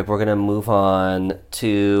topic. We're going to move on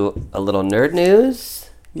to a little nerd news.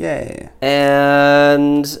 Yay.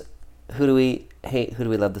 And who do we hate? Who do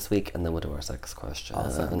we love this week? And then we'll do our next question.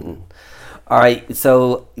 Awesome. All right.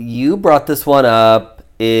 So you brought this one up.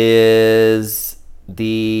 Is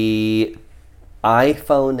the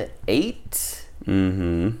iPhone 8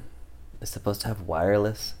 is supposed to have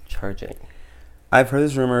wireless charging? I've heard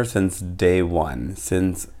this rumor since day one,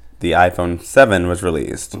 since the iPhone 7 was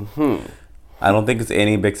released. I don't think it's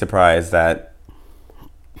any big surprise that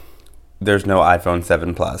there's no iPhone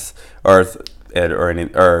 7 Plus or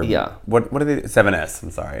Yeah. What are they? 7S.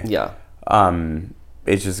 I'm sorry. Yeah.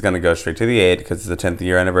 It's just gonna go straight to the 8 because it's the 10th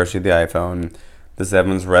year anniversary of the iPhone. The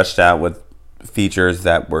 7's rushed out with features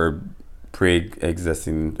that were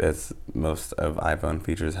pre-existing, as most of iPhone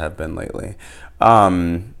features have been lately.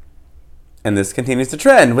 And this continues to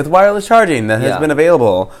trend with wireless charging that has been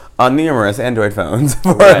available on numerous Android phones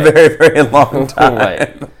for a very, very long time.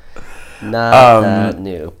 Right. Not that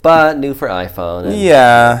new, but new for iPhone.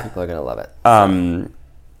 And people are gonna love it.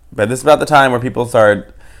 But this is about the time where people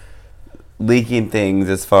start leaking things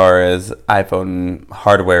as far as iPhone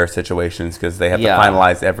hardware situations because they have to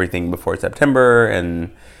finalize everything before September.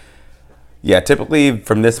 And typically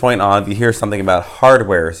from this point on, if you hear something about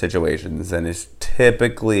hardware situations, then it's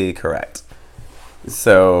typically correct.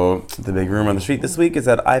 So the big rumor on the street this week is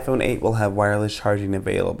that iPhone 8 will have wireless charging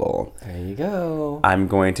available. There you go. I'm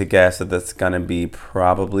going to guess that that's going to be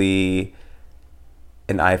probably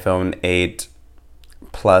an iPhone 8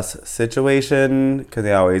 Plus situation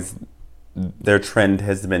because their trend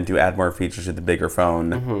has been to add more features to the bigger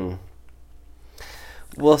phone.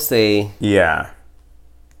 We'll see. Yeah.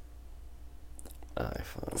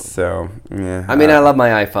 iPhone. So, yeah. I mean, I love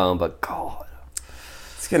my iPhone, but God.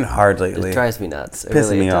 It's getting hard lately. It drives me nuts. It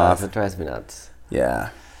pissing really me does. off. It drives me nuts.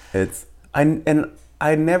 Yeah.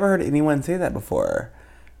 I never heard anyone say that before.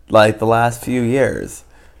 Like the last few years.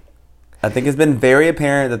 I think it's been very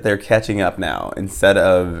apparent that they're catching up now instead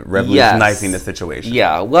of revolutionizing the situation.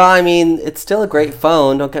 Yeah, well, I mean, it's still a great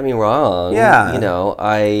phone. Don't get me wrong. Yeah. You know,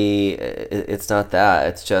 it's not that.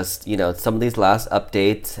 It's just, you know, some of these last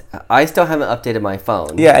updates. I still haven't updated my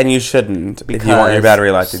phone. Yeah, and you shouldn't if you want your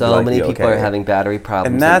battery life to be so many people are having battery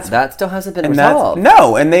problems. And that still hasn't been resolved.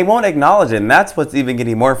 No, and they won't acknowledge it. And that's what's even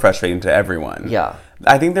getting more frustrating to everyone. Yeah.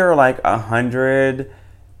 I think there are like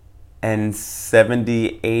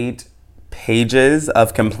 178 pages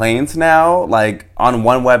of complaints now, like on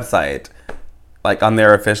one website, like on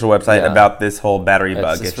their official website about this whole battery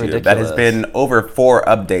bug issue. Ridiculous. That has been over 4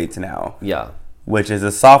 updates now. Yeah. Which is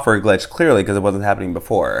a software glitch, clearly, because it wasn't happening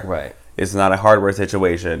before. Right. It's not a hardware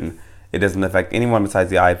situation. It doesn't affect anyone besides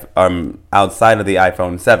the outside of the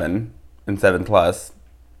iPhone 7 and 7 Plus.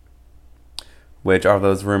 Which are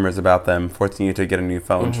those rumors about them forcing you to get a new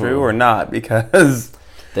phone true or not? Because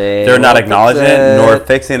they're not won't acknowledging fix it nor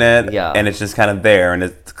fixing it, Yeah. and it's just kind of there, and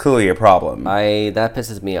it's clearly a problem. That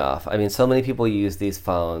pisses me off. I mean, so many people use these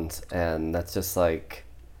phones, and that's just like,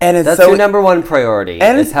 And it's that's so your number one priority.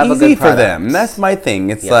 and is it's have a easy good for product. them. That's my thing.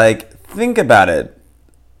 It's Yeah. like, think about it.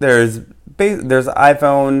 There's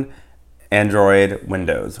iPhone, Android,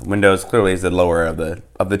 Windows. Windows clearly is the lower of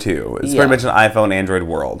the two. It's Yeah. pretty much an iPhone Android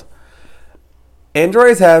world.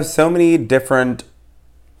 Androids have so many different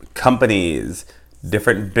companies,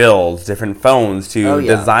 different builds, different phones to Oh,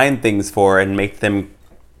 yeah. design things for and make them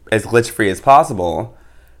as glitch free as possible.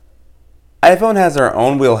 iPhone has their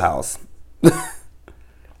own wheelhouse,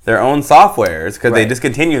 their own softwares, because they Right.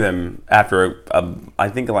 discontinue them after I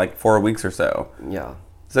think like 4 weeks or so. Yeah.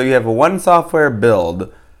 So you have one software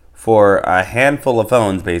build for a handful of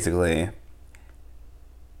phones, basically,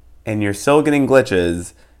 and you're still getting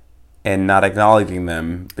glitches and not acknowledging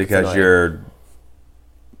them because annoying. you're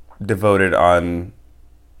devoted on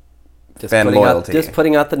fan putting loyalty. just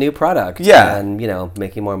putting out the new product. Yeah. And,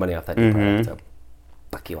 making more money off that new product. So,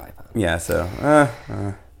 fuck you, iPhone. Yeah, so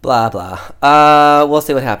Blah, blah. We'll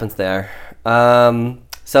see what happens there.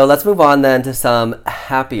 So let's move on then to some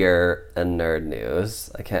happier nerd news.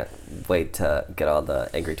 I can't wait to get all the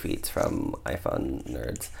angry tweets from iPhone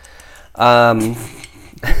nerds.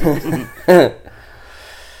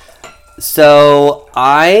 So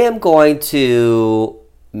I am going to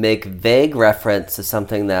make vague reference to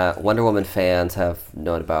something that Wonder Woman fans have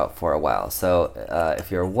known about for a while. So if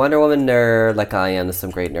you're a Wonder Woman nerd like I am, this is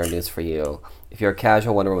some great nerd news for you. If you're a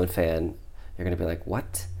casual Wonder Woman fan, you're going to be like,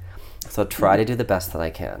 what? So try to do the best that I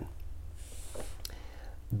can.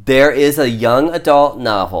 There is a young adult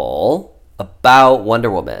novel about Wonder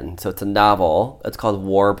Woman. So it's a novel. It's called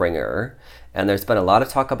Warbringer. And there's been a lot of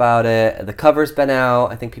talk about it. The cover's been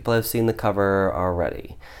out. I think people have seen the cover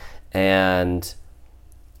already. And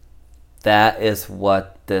that is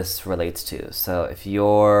what this relates to. So if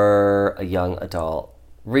you're a young adult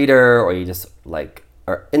reader, or you just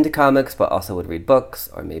are into comics but also would read books,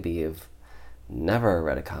 or maybe you've never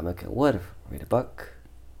read a comic and would read a book,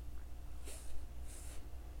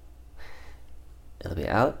 it'll be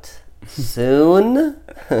out soon.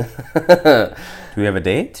 do we have a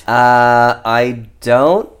date? I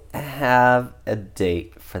don't have a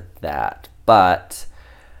date for that, but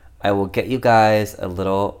I will get you guys a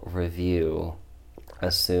little review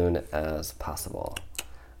as soon as possible.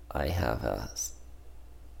 I have a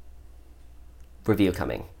review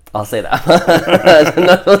coming. I'll say that. I'm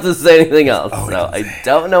not supposed to say anything else. So I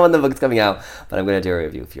don't know when the book's coming out, but I'm going to do a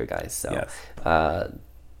review for you guys. So Yes.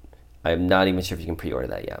 I'm not even sure if you can pre-order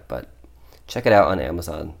that yet, but check it out on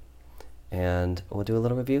Amazon. And we'll do a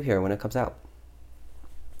little review here when it comes out.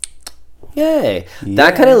 Yay! Yeah.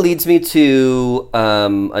 That kind of leads me to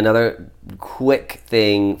another quick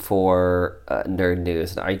thing for nerd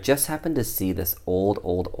news. And I just happened to see this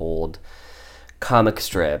old comic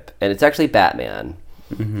strip, and it's actually Batman.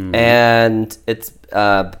 Mm-hmm. And it's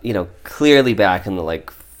clearly back in the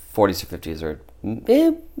 40s or 50s, or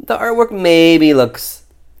the artwork maybe looks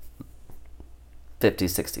 50s,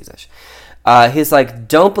 60s-ish. He's like,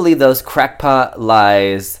 don't believe those crackpot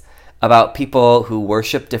lies about people who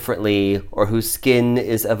worship differently, or whose skin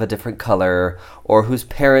is of a different color, or whose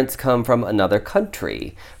parents come from another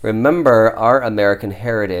country. Remember our American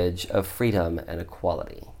heritage of freedom and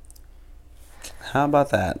equality. How about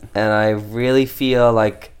that? And I really feel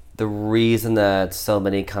like the reason that so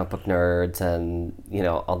many comic book nerds and,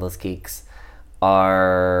 all those geeks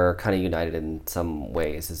are kind of united in some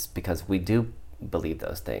ways is because we do believe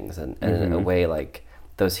those things. And in a way,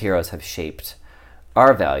 those heroes have shaped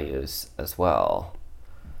our values as well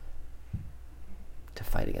to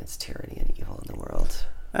fight against tyranny and evil in the world.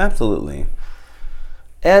 Absolutely.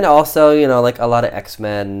 And also, a lot of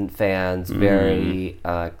X-Men fans very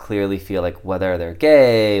clearly feel like whether they're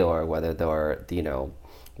gay or whether they're,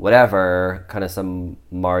 whatever, kind of some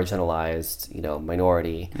marginalized,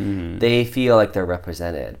 minority, they feel like they're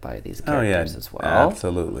represented by these characters as well.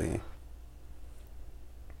 Absolutely.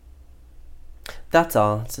 That's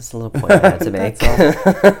all. It's just a little point I had to make.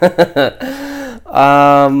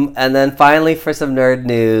 And then finally, for some nerd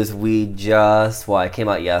news, it came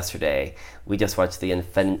out yesterday. We just watched the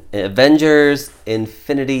Avengers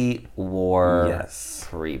Infinity War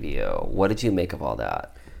preview. What did you make of all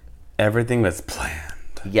that? Everything was planned.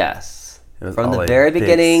 Yes. It was from all the a very big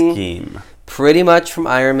beginning, scheme. pretty much from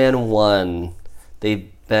Iron Man 1,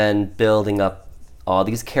 they've been building up all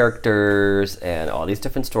these characters and all these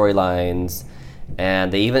different storylines.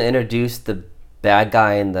 And they even introduced the bad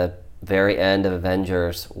guy in the very end of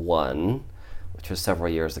Avengers 1, which was several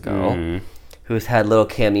years ago, who's had little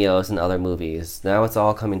cameos in other movies. Now it's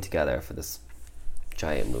all coming together for this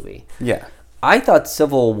giant movie. Yeah. I thought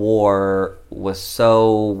Civil War was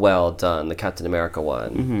so well done, the Captain America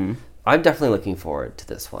one. Mm-hmm. I'm definitely looking forward to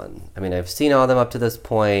this one. I mean, I've seen all of them up to this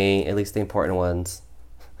point, at least the important ones.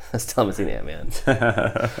 I still haven't seen Ant-Man.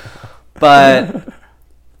 But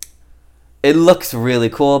it looks really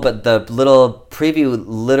cool, but the little preview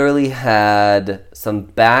literally had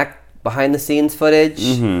some behind-the-scenes footage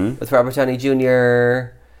with Robert Downey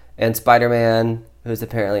Jr. and Spider-Man, who's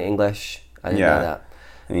apparently English. I didn't know that.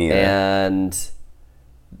 And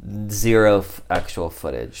zero actual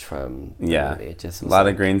footage from the movie. It just was a lot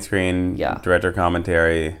of green screen, director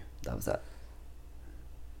commentary. That was it.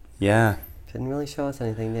 Yeah. Didn't really show us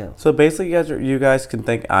anything new. So basically, you guys can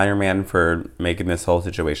thank Iron Man for making this whole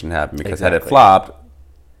situation happen, because had it flopped,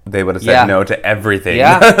 they would have said no to everything.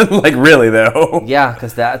 Yeah. Like, really, though. Yeah,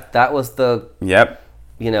 because that was the... Yep.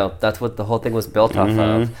 You know, that's what the whole thing was built off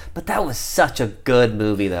of. But that was such a good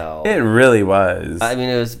movie, though. It really was. I mean,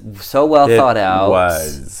 it was so well thought out. It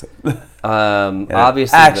was.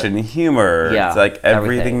 Obviously, action, humor. Yeah, it's like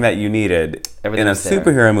everything that you needed in a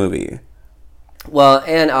superhero movie. Well,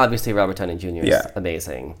 and obviously Robert Downey Jr. is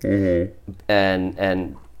amazing. Mm-hmm.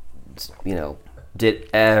 And you know, did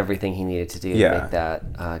everything he needed to do to make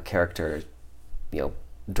that character, you know,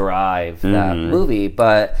 drive that movie.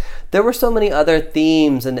 But there were so many other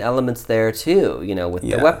themes and elements there too, you know, with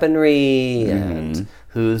the weaponry and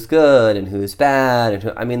who's good and who's bad,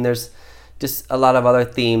 and I mean, there's just a lot of other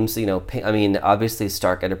themes, you know. I mean, obviously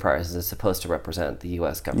Stark Enterprises is supposed to represent the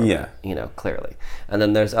U.S. government, you know, clearly, and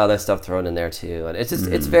then there's other stuff thrown in there too, and it's just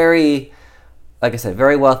it's very, like I said,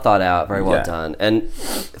 very well thought out, very well done. And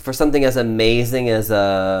for something as amazing as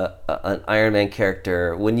an Iron Man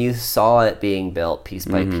character, when you saw it being built piece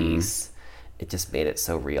by piece, it just made it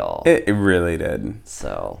so real. It really did.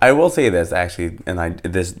 So I will say this, actually, and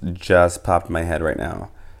this just popped in my head right now.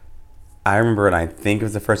 I remember, and I think it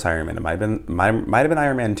was the first Iron Man. It might have been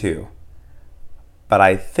Iron Man 2. But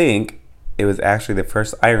I think it was actually the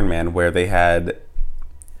first Iron Man where they had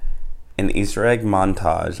an Easter egg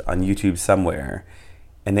montage on YouTube somewhere,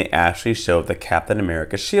 and they actually showed the Captain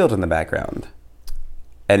America shield in the background.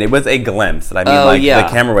 And it was a glimpse. I mean, the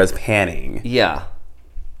camera was panning. Yeah.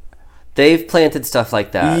 They've planted stuff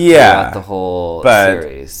like that throughout the whole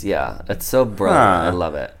series. Yeah. It's so brilliant. I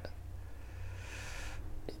love it.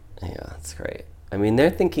 Yeah, it's great. I mean,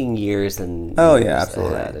 they're thinking years and years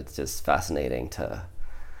absolutely ahead. It's just fascinating to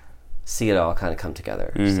see it all kind of come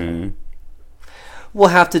together. So. We'll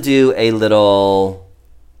have to do a little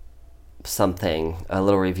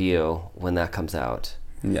review when that comes out.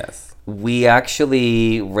 Yes. We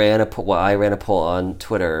actually I ran a poll on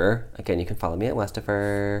Twitter. Again, you can follow me at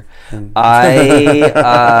Westifer.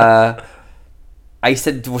 I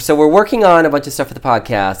said, so we're working on a bunch of stuff for the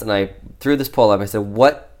podcast, and I threw this poll up. I said,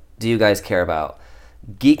 what do you guys care about?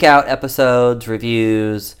 Geek Out episodes,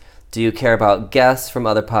 reviews? Do you care about guests from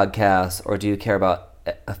other podcasts? Or do you care about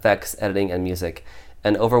effects, editing, and music?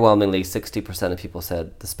 And overwhelmingly, 60% of people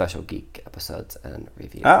said the special geek episodes and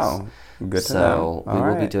reviews. Oh, good to know. So we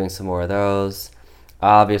will be doing some more of those.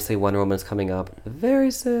 Obviously, Wonder Woman's coming up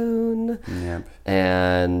very soon. Yep.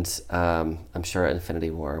 And I'm sure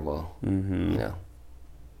Infinity War will, you know.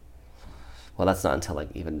 Well, that's not until like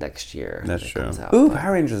even next year. That's true. Comes out,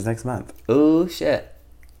 Power Rangers next month. Ooh, shit.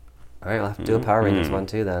 All right, we'll have to do a Power Rangers one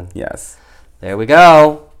too then. Yes. There we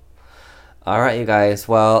go. All right, you guys.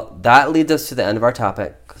 Well, that leads us to the end of our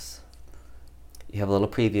topics. You have a little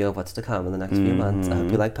preview of what's to come in the next few months. I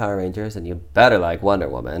hope you like Power Rangers, and you better like Wonder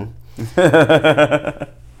Woman.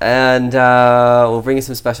 And we'll bring you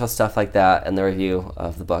some special stuff like that and the review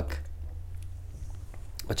of the book,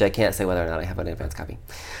 which I can't say whether or not I have an advance copy.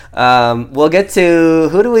 We'll get to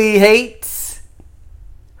who do we hate,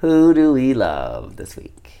 who do we love this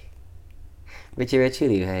week. Richie Rich, who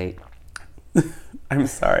do you hate? I'm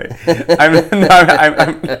sorry. I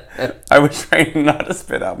was trying not to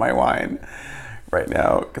spit out my wine right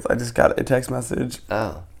now because I just got a text message.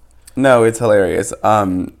 Oh. No, it's hilarious.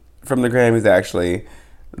 From the Grammys, actually,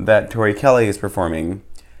 that Tori Kelly is performing.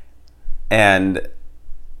 And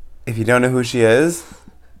if you don't know who she is,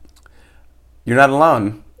 you're not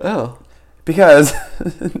alone. Oh. Because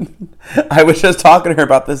I was just talking to her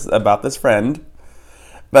about this friend,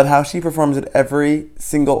 about how she performs at every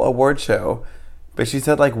single award show. But she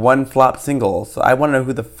said like one flop single. So I want to know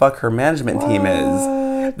who the fuck her management team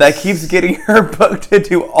is that keeps getting her booked to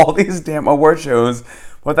do all these damn award shows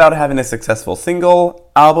without having a successful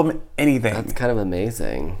single, album, anything. That's kind of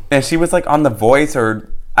amazing. And she was like on The Voice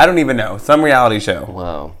or I don't even know, some reality show.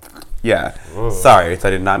 Wow. Yeah. Whoa. Sorry, so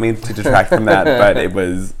I did not mean to detract from that, but it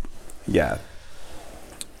was, yeah.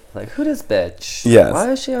 Like, who this bitch? Yes.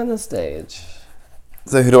 Why is she on the stage?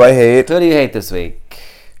 So who do I hate? Who do you hate this week?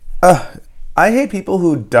 I hate people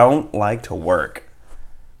who don't like to work.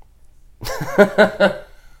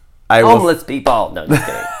 Homeless people. No, just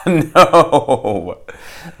kidding. No.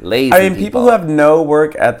 Lazy I mean, people who have no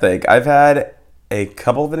work ethic. I've had a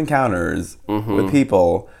couple of encounters with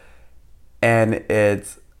people, and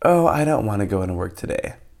it's, oh, I don't want to go into work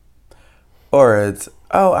today. Or it's,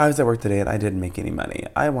 oh, I was at work today and I didn't make any money.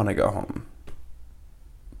 I want to go home.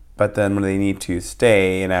 But then when they need to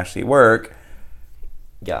stay and actually work,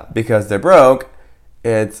 Yeah. because they're broke,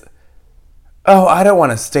 it's, oh, I don't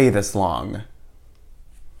want to stay this long.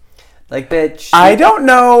 Like, bitch. I don't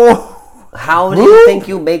know. How do you think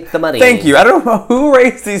you make the money? Thank you. I don't know who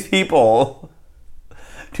raised these people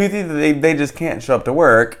to think that they just can't show up to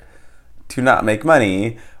work to not make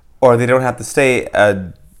money, or they don't have to stay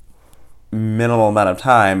a minimal amount of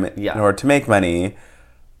time in order to make money,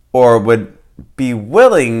 or would be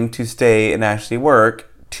willing to stay and actually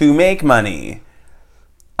work to make money.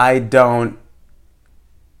 I don't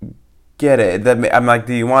get it. I'm like,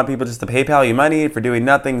 do you want people just to PayPal you money for doing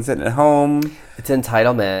nothing, sitting at home? It's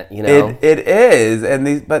entitlement, you know. It is,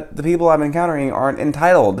 and but the people I'm encountering aren't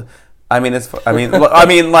entitled. Like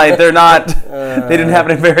they're not. They didn't have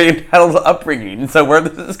a very entitled upbringing. So where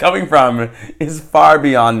this is coming from is far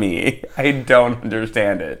beyond me. I don't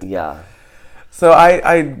understand it. Yeah. So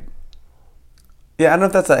I don't know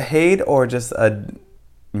if that's a hate or just a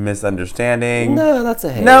misunderstanding. No, that's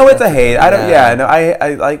a hate. No, it's that's a hate.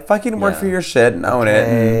 I like fucking work for your shit and own it.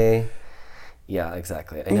 And, yeah,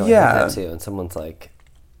 exactly. I know. I hate that too. And someone's like,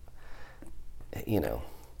 you know.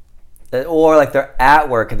 Or like they're at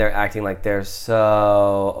work and they're acting like they're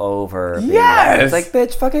so over. Yes, it's like,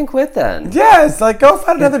 bitch, fucking quit then. Yes, like go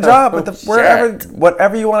find another job.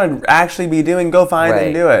 Whatever you want to actually be doing, go find it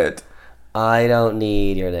and do it. I don't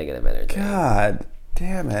need your negative energy. God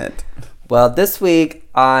damn it. Well, this week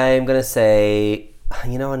I'm gonna say,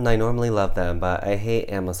 you know, and I normally love them, but I hate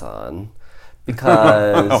Amazon.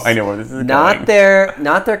 Because I know where this is going. Not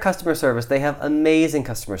their customer service. They have amazing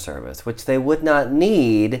customer service, which they would not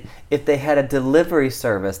need if they had a delivery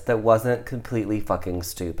service that wasn't completely fucking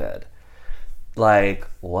stupid. Like,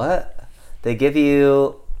 what? They give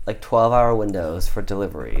you like 12-hour windows for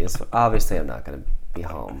deliveries. Obviously, I'm not going to be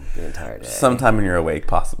home the entire day. Sometime when you're awake,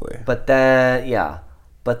 possibly. But then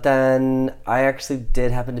I actually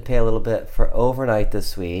did happen to pay a little bit for overnight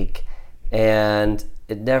this week, and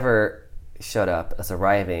it never showed up as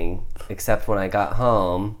arriving, except when I got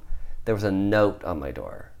home, there was a note on my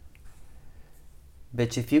door.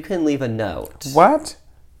 Bitch, if you can leave a note. What?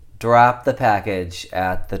 Drop the package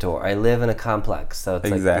at the door. I live in a complex, so it's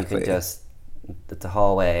like you can just, it's a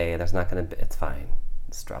hallway, there's not going to be, it's fine.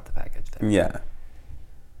 Just drop the package there. Yeah.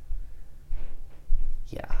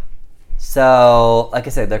 Yeah. So, like I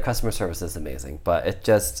said, their customer service is amazing, but it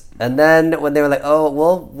just, and then when they were like, oh,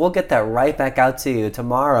 we'll get that right back out to you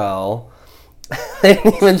tomorrow. They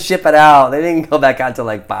didn't even ship it out. They didn't go back out till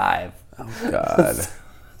like 5. Oh, God.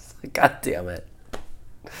 God damn it.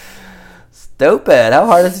 Stupid. How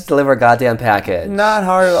hard is it to deliver a goddamn package? Not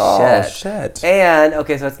hard at all. Shit. And,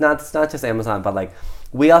 okay, so it's not just Amazon, but like,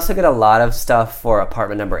 we also get a lot of stuff for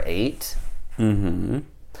apartment number 8. Mm-hmm.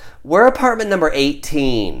 We're apartment number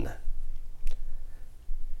 18.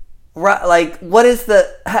 Right, like, what is the...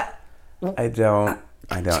 I don't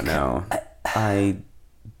know. I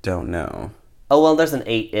don't know. Oh, well, there's an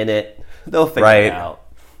 8 in it. They'll figure it out.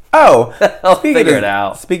 Oh, I'll figure it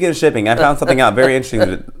out. Speaking of shipping, I found something out very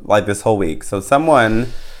interesting like this whole week. So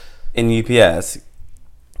someone in UPS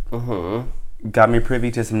got me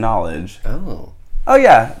privy to some knowledge. Oh. Oh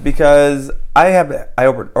yeah, because I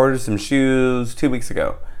ordered some shoes 2 weeks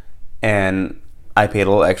ago, and I paid a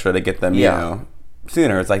little extra to get them, you know,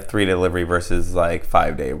 sooner. It's like 3-day delivery versus like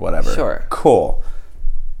 5-day, whatever. Sure. Cool.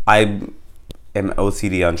 I am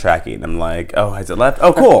OCD on tracking. I'm like, oh, has it left?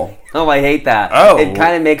 Oh, cool. Oh, I hate that. Oh. It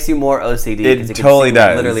kind of makes you more OCD. It you totally can see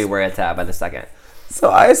does. literally where it's at by the second. So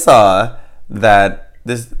I saw that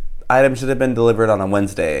this item should have been delivered on a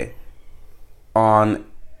Wednesday. On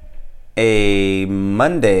a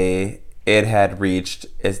Monday, it had reached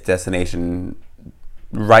its destination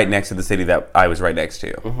right next to the city that I was right next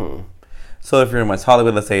to. Mm-hmm. So if you're in West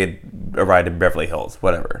Hollywood, let's say it arrived in Beverly Hills,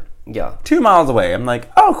 whatever. Yeah. 2 miles away. I'm like,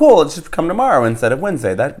 oh, cool. It's just come tomorrow instead of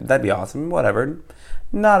Wednesday. That'd be awesome. Whatever.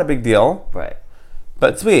 Not a big deal. Right.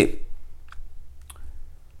 But sweet.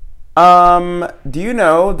 Do you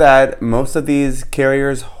know that most of these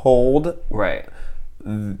carriers hold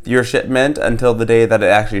your shipment until the day that it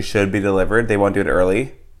actually should be delivered? They won't do it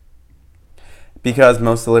early. Because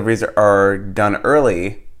most deliveries are done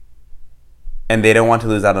early, and they don't want to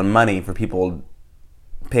lose out on money for people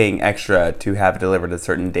paying extra to have it delivered at a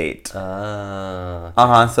certain date.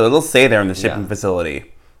 Uh, So it'll stay there in the shipping Yeah.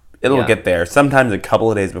 facility. It'll Yeah. get there sometimes a couple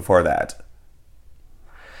of days before that.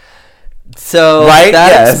 So Right?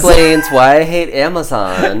 that Yes. explains why I hate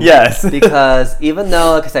Amazon. Yes. Because even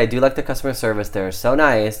though, like I said, I do like their customer service, they're so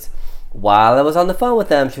nice. While I was on the phone with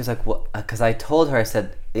them, she was like, "What?" Because I told her, I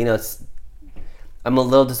said, I'm a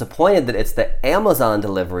little disappointed that it's the Amazon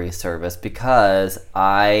delivery service because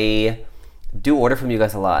I do order from you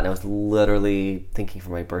guys a lot, and I was literally thinking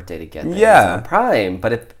for my birthday to get the Amazon Prime.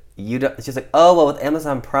 But if you don't, she's like, "Oh well, with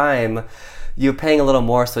Amazon Prime, you're paying a little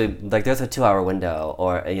more, so like there's a 2-hour window,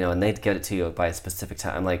 or and they get it to you by a specific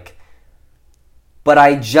time." I'm like, but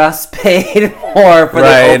I just paid more for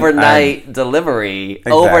the overnight delivery.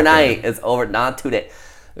 Exactly. Overnight is over, not 2 days.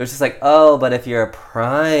 It was just like, oh, but if you're a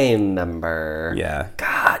Prime member, Yeah.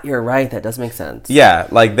 God, you're right. That does make sense. Yeah,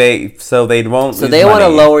 like they won't. So lose they want to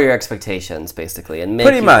money. lower your expectations, basically, and make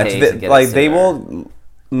Pretty you much. pay to get Like it they sooner. will.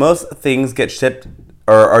 Most things get shipped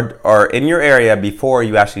or are in your area before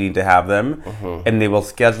you actually need to have them, and they will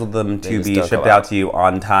schedule them to just be don't shipped go out out. to you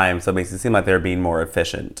on time. So it makes it seem like they're being more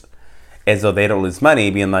efficient, and so they don't lose money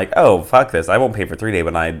being like, "Oh, fuck this! I won't pay for 3 day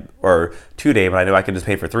or 2 day, but I know I can just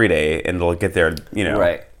pay for 3 day, and it'll get there,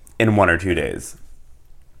 Right. in 1 or 2 days."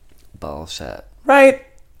 Bullshit. Right.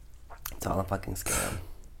 It's all a fucking scam.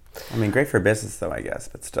 I mean, great for business though, I guess,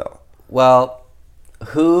 but still. Well,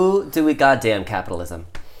 who do we goddamn capitalism?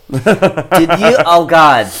 Did you? Oh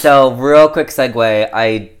God! So real quick segue.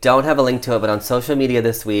 I don't have a link to it, but on social media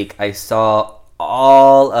this week, I saw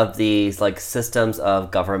all of these like systems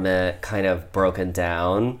of government kind of broken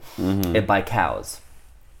down by cows.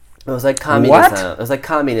 It was like communism. What? It was like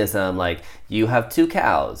communism. Like you have 2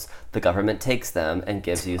 cows, the government takes them and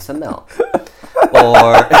gives you some milk.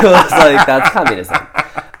 Or it was like that's communism.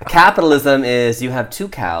 Capitalism is you have 2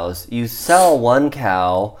 cows, you sell 1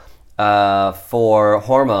 cow for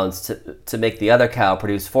hormones to make the other cow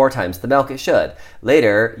produce 4 times the milk it should.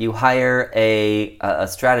 Later, you hire a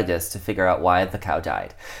strategist to figure out why the cow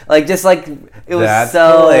died. Like just like it was That's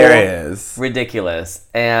so hilarious. ridiculous.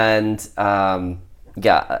 And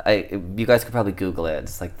you guys could probably Google it.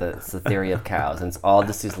 It's like it's the theory of cows, and it's all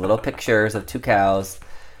just these little pictures of 2 cows.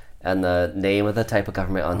 And the name of the type of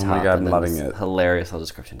government on top. my God, and I'm then loving this it. hilarious little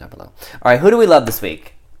description down below. All right, who do we love this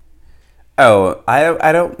week? Oh,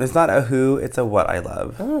 I don't. It's not a who. It's a what I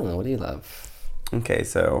love. Oh, what do you love? Okay,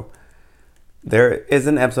 so there is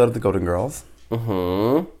an episode of The Golden Girls.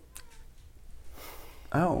 Mm-hmm.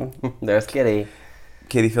 Oh, There's Kitty.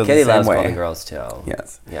 Kitty feels Kitty the same loves way. Golden Girls too.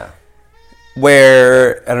 Yes. Yeah.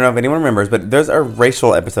 Where I don't know if anyone remembers, but there's a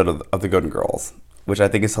racial episode of The Golden Girls, which I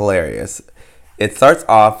think is hilarious. It starts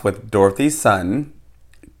off with Dorothy's son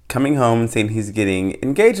coming home and saying he's getting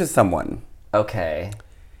engaged to someone. Okay.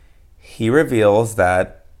 He reveals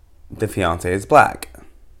that the fiance is black.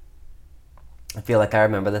 I feel like I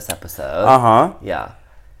remember this episode. Uh-huh. Yeah.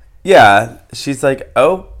 Yeah. She's like,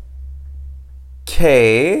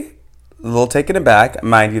 okay. A little taken aback.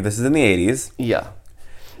 Mind you, this is in the 80s. Yeah.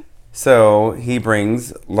 So he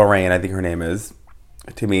brings Lorraine, I think her name is,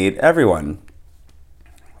 to meet everyone.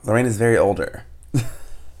 Lorraine is very older.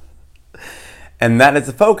 And that is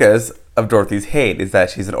the focus of Dorothy's hate, is that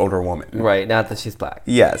she's an older woman. Right. Not that she's black.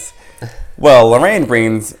 Yes. Well, Lorraine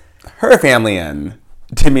brings her family in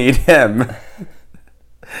to meet him.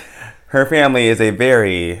 Her family is a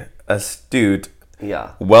very astute,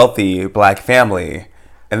 Yeah. wealthy black family,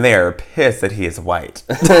 and they are pissed that he is white.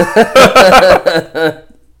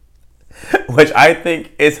 Which I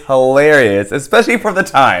think is hilarious, especially for the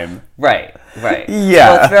time. Right. Right.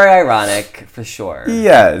 Yeah. Well, it's very ironic for sure.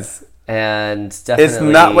 Yes. And definitely. It's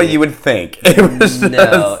not what you would think. It was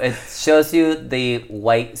No, just- it shows you the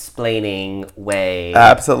white splaining way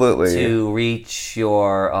Absolutely. to reach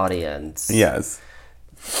your audience. Yes.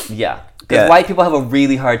 Yeah. Because Yeah. white people have a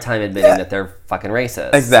really hard time admitting that they're fucking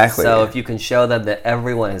racist. Exactly. So if you can show them that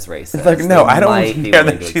everyone is racist. It's like, no, they I don't might be care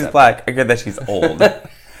willing that to she's accept black. I care that she's old.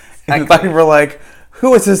 And black people are like,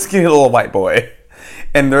 who is this skinny little white boy?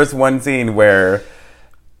 And there's one scene where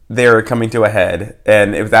they're coming to a head,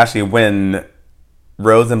 and it was actually when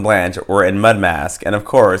Rose and Blanche were in Mud Mask, and of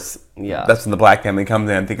course, Yeah. that's when the black family comes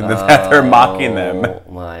in thinking that they're mocking them. Oh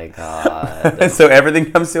my god. And so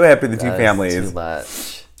everything comes to a head with the two That is families. too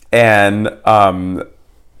much. And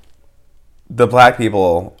the black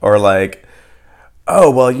people are like,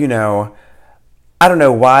 oh, well, I don't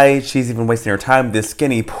know why she's even wasting her time with this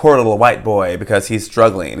skinny, poor little white boy because he's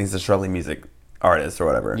struggling. He's a struggling music artist or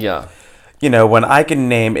whatever. Yeah. When I can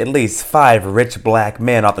name at least 5 rich black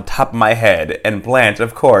men off the top of my head. And Blanche,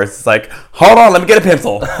 of course, is like, hold on, let me get a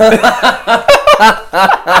pencil.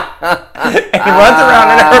 and runs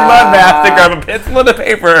around in her mud bath to grab a pencil and a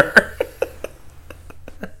paper.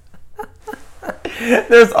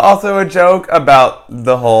 There's also a joke about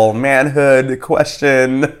the whole manhood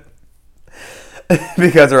question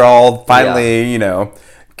because they're all finally,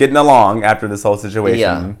 getting along after this whole situation.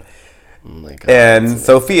 Yeah. Oh my God. And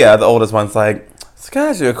Sophia, the oldest one's like, so can I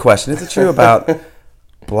ask you a question? Is it true about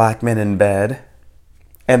black men in bed?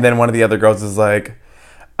 And then one of the other girls is like,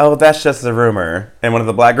 oh, that's just a rumor. And one of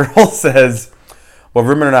the black girls says, well,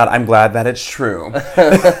 rumor or not, I'm glad that it's true.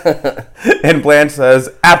 And Blanche says,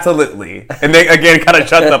 absolutely. And they, again, kind of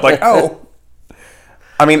shuts up like, oh.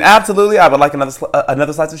 I mean, absolutely, I would like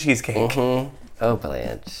another slice of cheesecake. Mm-hmm. Oh,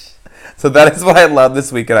 Blanche. So that is what I love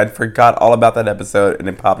this week, and I forgot all about that episode, and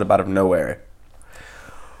it popped up out of nowhere.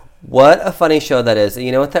 What a funny show that is.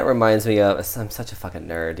 You know what that reminds me of? I'm such a fucking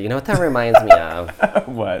nerd. You know what that reminds me of?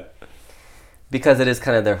 What? Because it is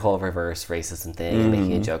kind of their whole reverse racism thing,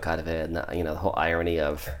 making a joke out of it, and the whole irony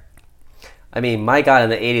of. I mean, my God, in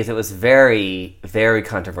the 80s, it was very, very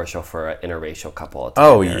controversial for an interracial couple.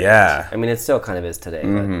 Oh, yeah. I mean, it still kind of is today,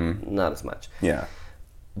 but not as much. Yeah.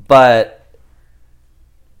 But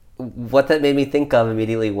what that made me think of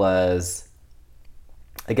immediately was,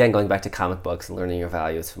 again, going back to comic books and learning your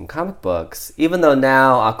values from comic books, even though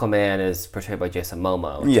now Aquaman is portrayed by Jason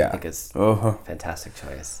Momoa, which I think is a fantastic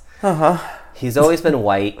choice. He's always been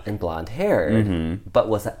white and blonde-haired, but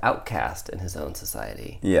was an outcast in his own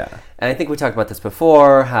society. Yeah. And I think we talked about this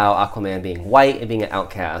before, how Aquaman being white and being an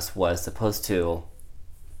outcast was supposed to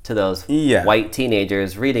those white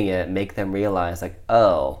teenagers reading it, make them realize, like,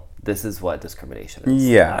 oh, this is what discrimination is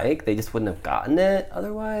like. They just wouldn't have gotten it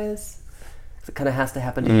otherwise. It kind of has to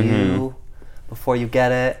happen to you before you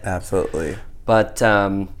get it. Absolutely. But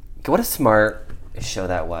what a smart show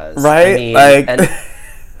that was. Right? I mean,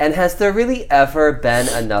 and has there really ever been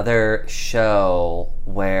another show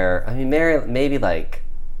where, I mean, maybe like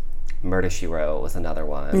Murder, She Wrote was another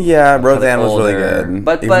one. Yeah, Roseanne was really good.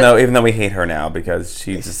 But even though we hate her now because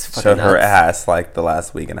she just showed her ass like the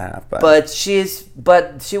last week and a half. But she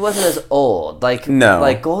wasn't as old. Like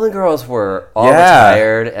Golden Girls were all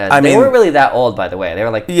retired, and they weren't really that old, by the way. They were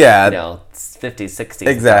like 50s, 60s.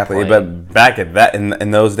 Exactly, but back at that in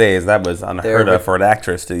those days, that was unheard of for an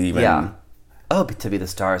actress to even. To be the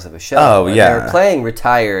stars of a show. Oh, yeah. They were playing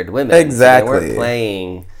retired women. Exactly. So they weren't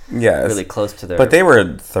playing really close to their... But they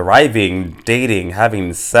were thriving, dating,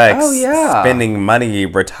 having sex, spending money,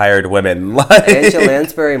 retired women. Angela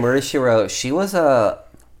Lansbury, Murder, She Wrote, she was a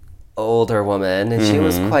older woman, and she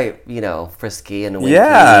was quite, frisky and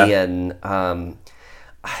winky, and I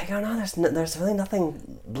don't know, there's really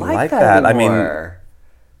nothing like that anymore.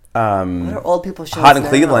 I mean... what are old people shows Hot in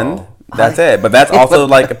Cleveland. That's it. But that's also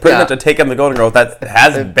like pretty much a take on the Golden Girls that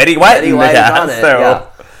has Betty White in the cast. So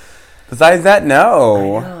besides that,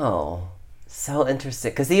 no. I know. So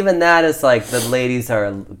interesting. Because even that is like the ladies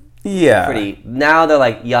are pretty. Now they're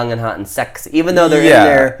like young and hot and sexy. Even though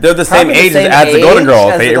they're they're the same age as the Golden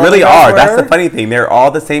Girls. They really are. That's the funny thing. They're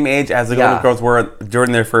all the same age as the Golden Girls were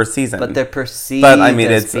during their first season. But they're perceived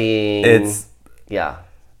as being... It's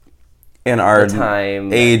in our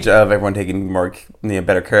age of everyone taking more,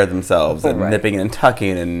 better care of themselves and nipping and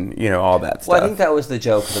tucking and, all that stuff. Well, I think that was the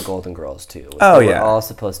joke of the Golden Girls, too. They were all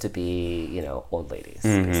supposed to be, old ladies,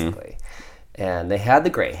 basically. And they had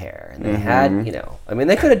the gray hair. And they had, I mean,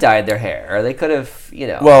 they could have dyed their hair. Or they could have,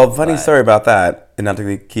 Well, funny story about that. And not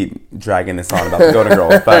to keep dragging this on about the Golden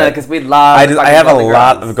Girls. But because we love I have a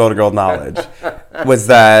lot of Golden Girl knowledge. Was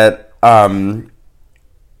that...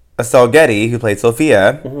 Estelle Getty, who played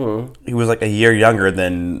Sophia, who was like a year younger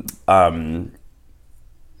than her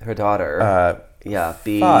daughter.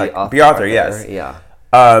 B. Arthur, yes. Yeah.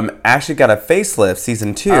 Actually got a facelift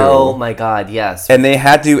season 2. Oh my God, yes. And they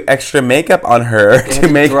had to do extra makeup on her to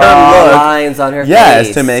make her look lines on her face.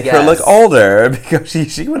 Yes, to make her look older because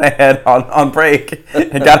she went ahead on break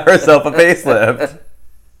and got herself a facelift,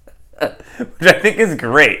 which I think is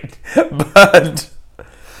great, but.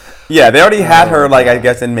 Yeah, they already had her, I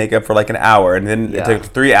guess, in makeup for an hour, and then it took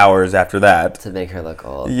 3 hours after that. To make her look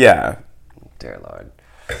old. Yeah. Dear Lord.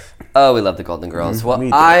 Oh, we love the Golden Girls. Well,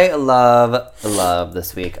 I love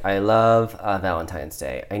this week. I love Valentine's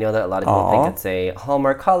Day. I know that a lot of people think it's a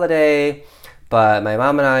Hallmark holiday, but my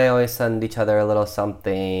mom and I always send each other a little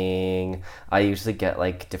something. I usually get,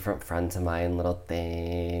 different friends of mine little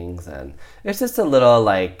things, and it's just a little,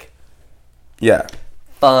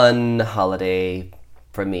 fun holiday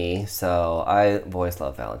for me, so I've always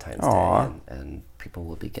loved Valentine's Day, and people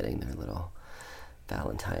will be getting their little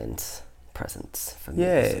Valentine's presents from me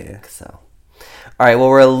this week. So, all right, well,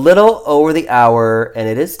 we're a little over the hour, and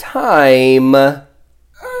it is time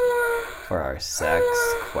for our sex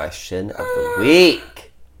question of the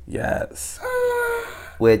week, Yes.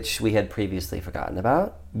 which we had previously forgotten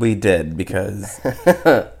about. We did because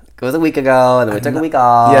It was a week ago, and then we took a week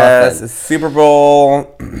off. yes, it's Super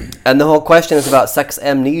Bowl. And the whole question is about sex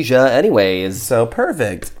amnesia anyways. So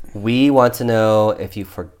perfect. We want to know if you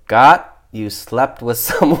forgot you slept with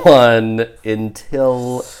someone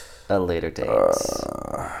until a later date.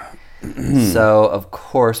 So, of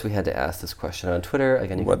course, we had to ask this question on Twitter.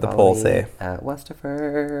 Again, you What'd can the follow poll me say? at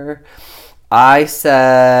Westifer. I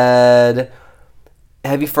said,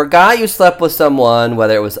 have you forgot you slept with someone,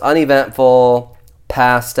 whether it was uneventful,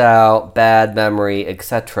 passed out, bad memory,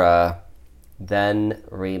 etc., then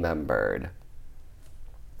remembered?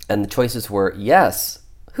 And the choices were yes,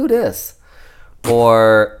 who dis?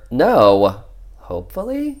 Or no,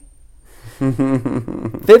 hopefully?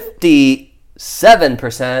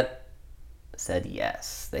 57% said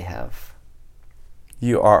yes, they have.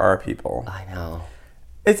 You are our people. I know.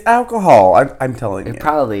 It's alcohol. I'm telling you. It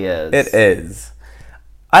probably is. It is.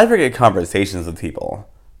 I forget conversations with people.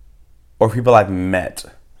 Or people I've met.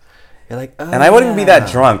 You're like, oh, And I wouldn't be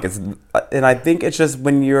that drunk. And I think it's just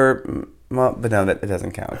when you're... Well, but no, it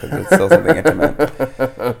doesn't count because it's still something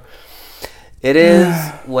intimate. It is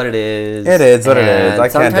what it is. It is what it is. I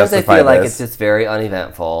can't sometimes justify I feel like this. it's just very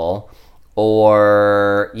uneventful.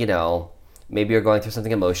 Or, you know, maybe you're going through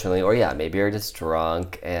something emotionally. Or, yeah, maybe you're just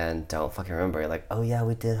drunk and don't fucking remember. You're like, oh, yeah,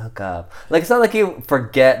 we did hook up. Like, it's not like you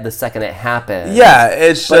forget the second it happened. Yeah,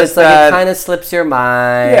 it's But just it's like that... it kind of slips your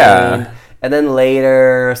mind. Yeah. And then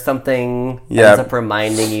later, something ends up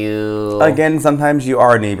reminding you. Again, sometimes you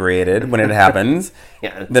are inebriated when it happens.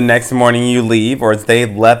 Yeah. The next morning you leave, or they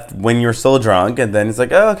left when you're still drunk, and then it's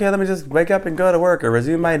like, oh, okay, let me just wake up and go to work or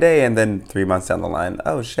resume my day. And then 3 months down the line,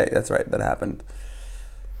 oh, shit, that's right, that happened.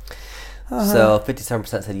 So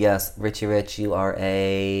 57% said yes. Richie Rich, you are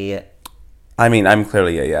a I mean, I'm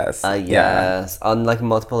clearly a yes. yes. On like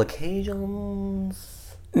multiple occasions.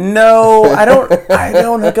 No, I don't. I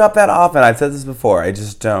don't hook up that often. I've said this before. I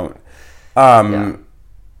just don't. Yeah.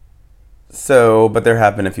 So, but there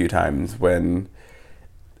have been a few times when.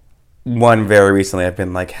 One very recently, I've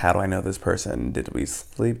been like, "How do I know this person? Did we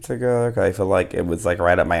sleep together?" 'Cause I feel like it was like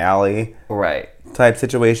right up my alley, Right. type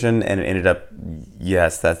situation, and it ended up.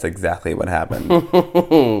 Yes, that's exactly what happened.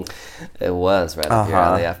 It was right up your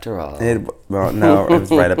alley after all. Well, no, it was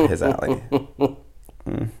right up his alley.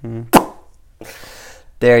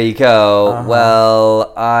 There you go.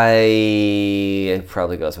 Well, it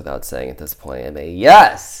probably goes without saying at this point, I'm a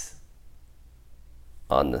yes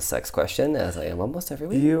on the sex question, as I am almost every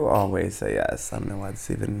week. You always say yes. I don't know why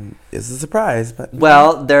this even is a surprise, but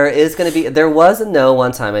Well, there was a no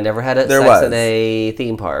one time. I never had sex in a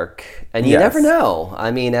theme park. And you never know.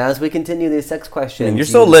 I mean, as we continue these sex questions, you're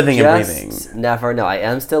still living and breathing. Never know. I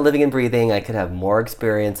am still living and breathing. I could have more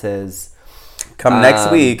experiences. Come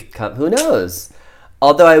next week. Who knows?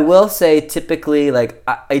 Although I will say, typically, like,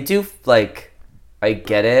 I do, like, I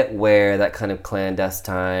get it where that kind of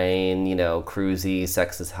clandestine, you know, cruisy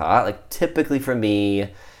sex is hot. Like, typically for me,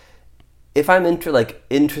 if I'm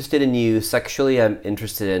interested in you sexually, I'm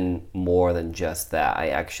interested in more than just that. I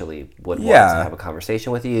actually would want to have a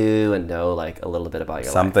conversation with you and know, like, a little bit about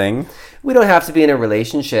your life. We don't have to be in a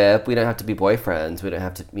relationship. We don't have to be boyfriends. We don't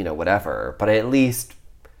have to, you know, whatever. But I at least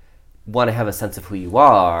want to have a sense of who you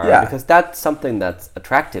are, because that's something that's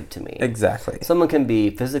attractive to me. Exactly. Someone can be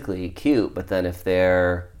physically cute, but then if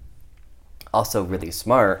they're also really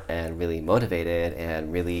smart and really motivated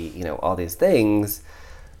and really, you know, all these things,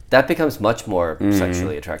 that becomes much more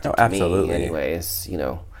sexually attractive to me anyways, you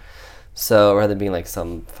know. So rather than being like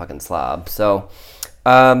some fucking slob. So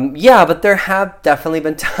but there have definitely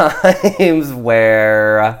been times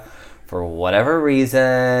where for whatever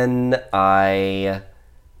reason I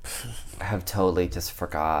have totally just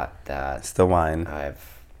forgot that It's the wine. I've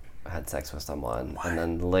had sex with someone. And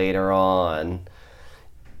then later on,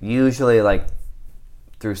 usually like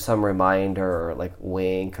through some reminder or like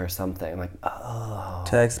wink or something, I'm like, oh.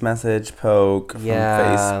 Text message, poke from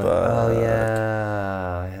Facebook. Oh,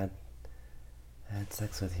 yeah. I had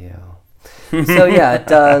sex with you. So, yeah, it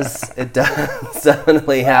does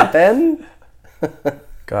definitely happen.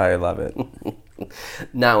 God, I love it.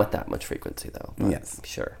 Not with that much frequency, though. Yes.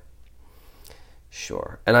 Sure.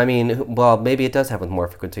 And I mean, well, maybe it does happen with more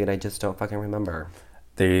frequency and I just don't fucking remember.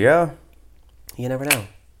 There you go. You never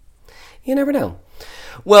know.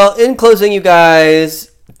 Well, in closing, you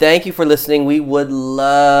guys, thank you for listening. We would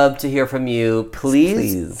love to hear from you.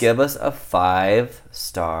 Please give us a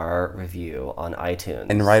 5-star review on iTunes.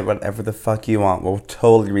 And write whatever the fuck you want. We'll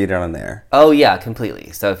totally read it on there. Oh, yeah,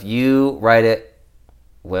 completely. So if you write it,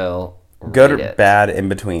 we'll Good or bad in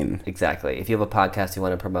between. Exactly. If you have a podcast you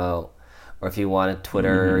want to promote, or if you want a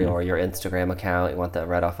Twitter or your Instagram account, you want that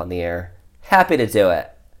read off on the air, happy to do it.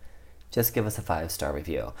 Just give us a 5-star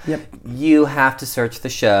review. Yep. You have to search the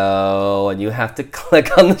show, and you have to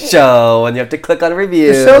click on the show, and you have to click on review.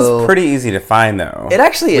 The show's pretty easy to find, though. It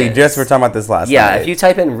actually is. We just were talking about this last night. Yeah, if you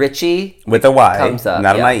type in Richie with a Y, comes up.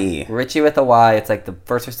 not an IE. Richie with a Y. It's like the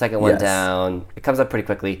first or second one Yes. down. It comes up pretty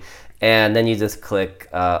quickly, and then you just click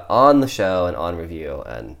on the show and on review,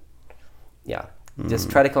 and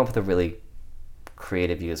just try to come up with a really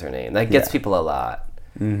creative username that gets people a lot.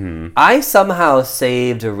 Mm-hmm. I somehow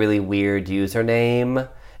saved a really weird username,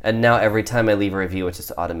 and now every time I leave a review, it's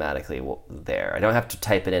just automatically there. I don't have to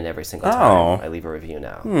type it in every single time I leave a review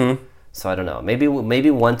now. So I don't know. Maybe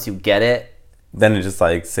once you get it, then it just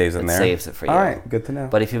like saves in there. Saves it for you. All right, good to know.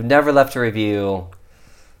 But if you've never left a review,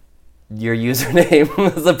 your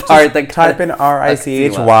username is the part that type in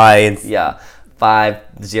RICHY and 5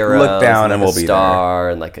 zeros. Look down and a we'll be star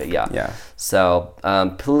and like a Yeah. So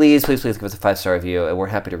please give us a 5-star review, and we're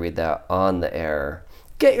happy to read that on the air.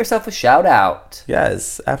 Get yourself a shout out.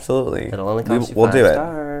 Yes, absolutely. It'll only cost you we'll 5 do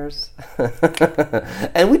stars.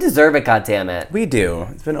 And we deserve it, goddammit. We do.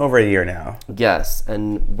 It's been over a year now. Yes,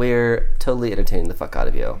 and we're totally entertaining the fuck out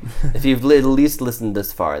of you. If you've at least listened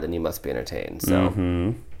this far, then you must be entertained.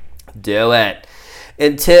 So do it.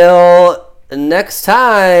 Until next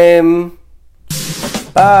time.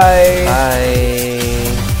 Bye. Bye.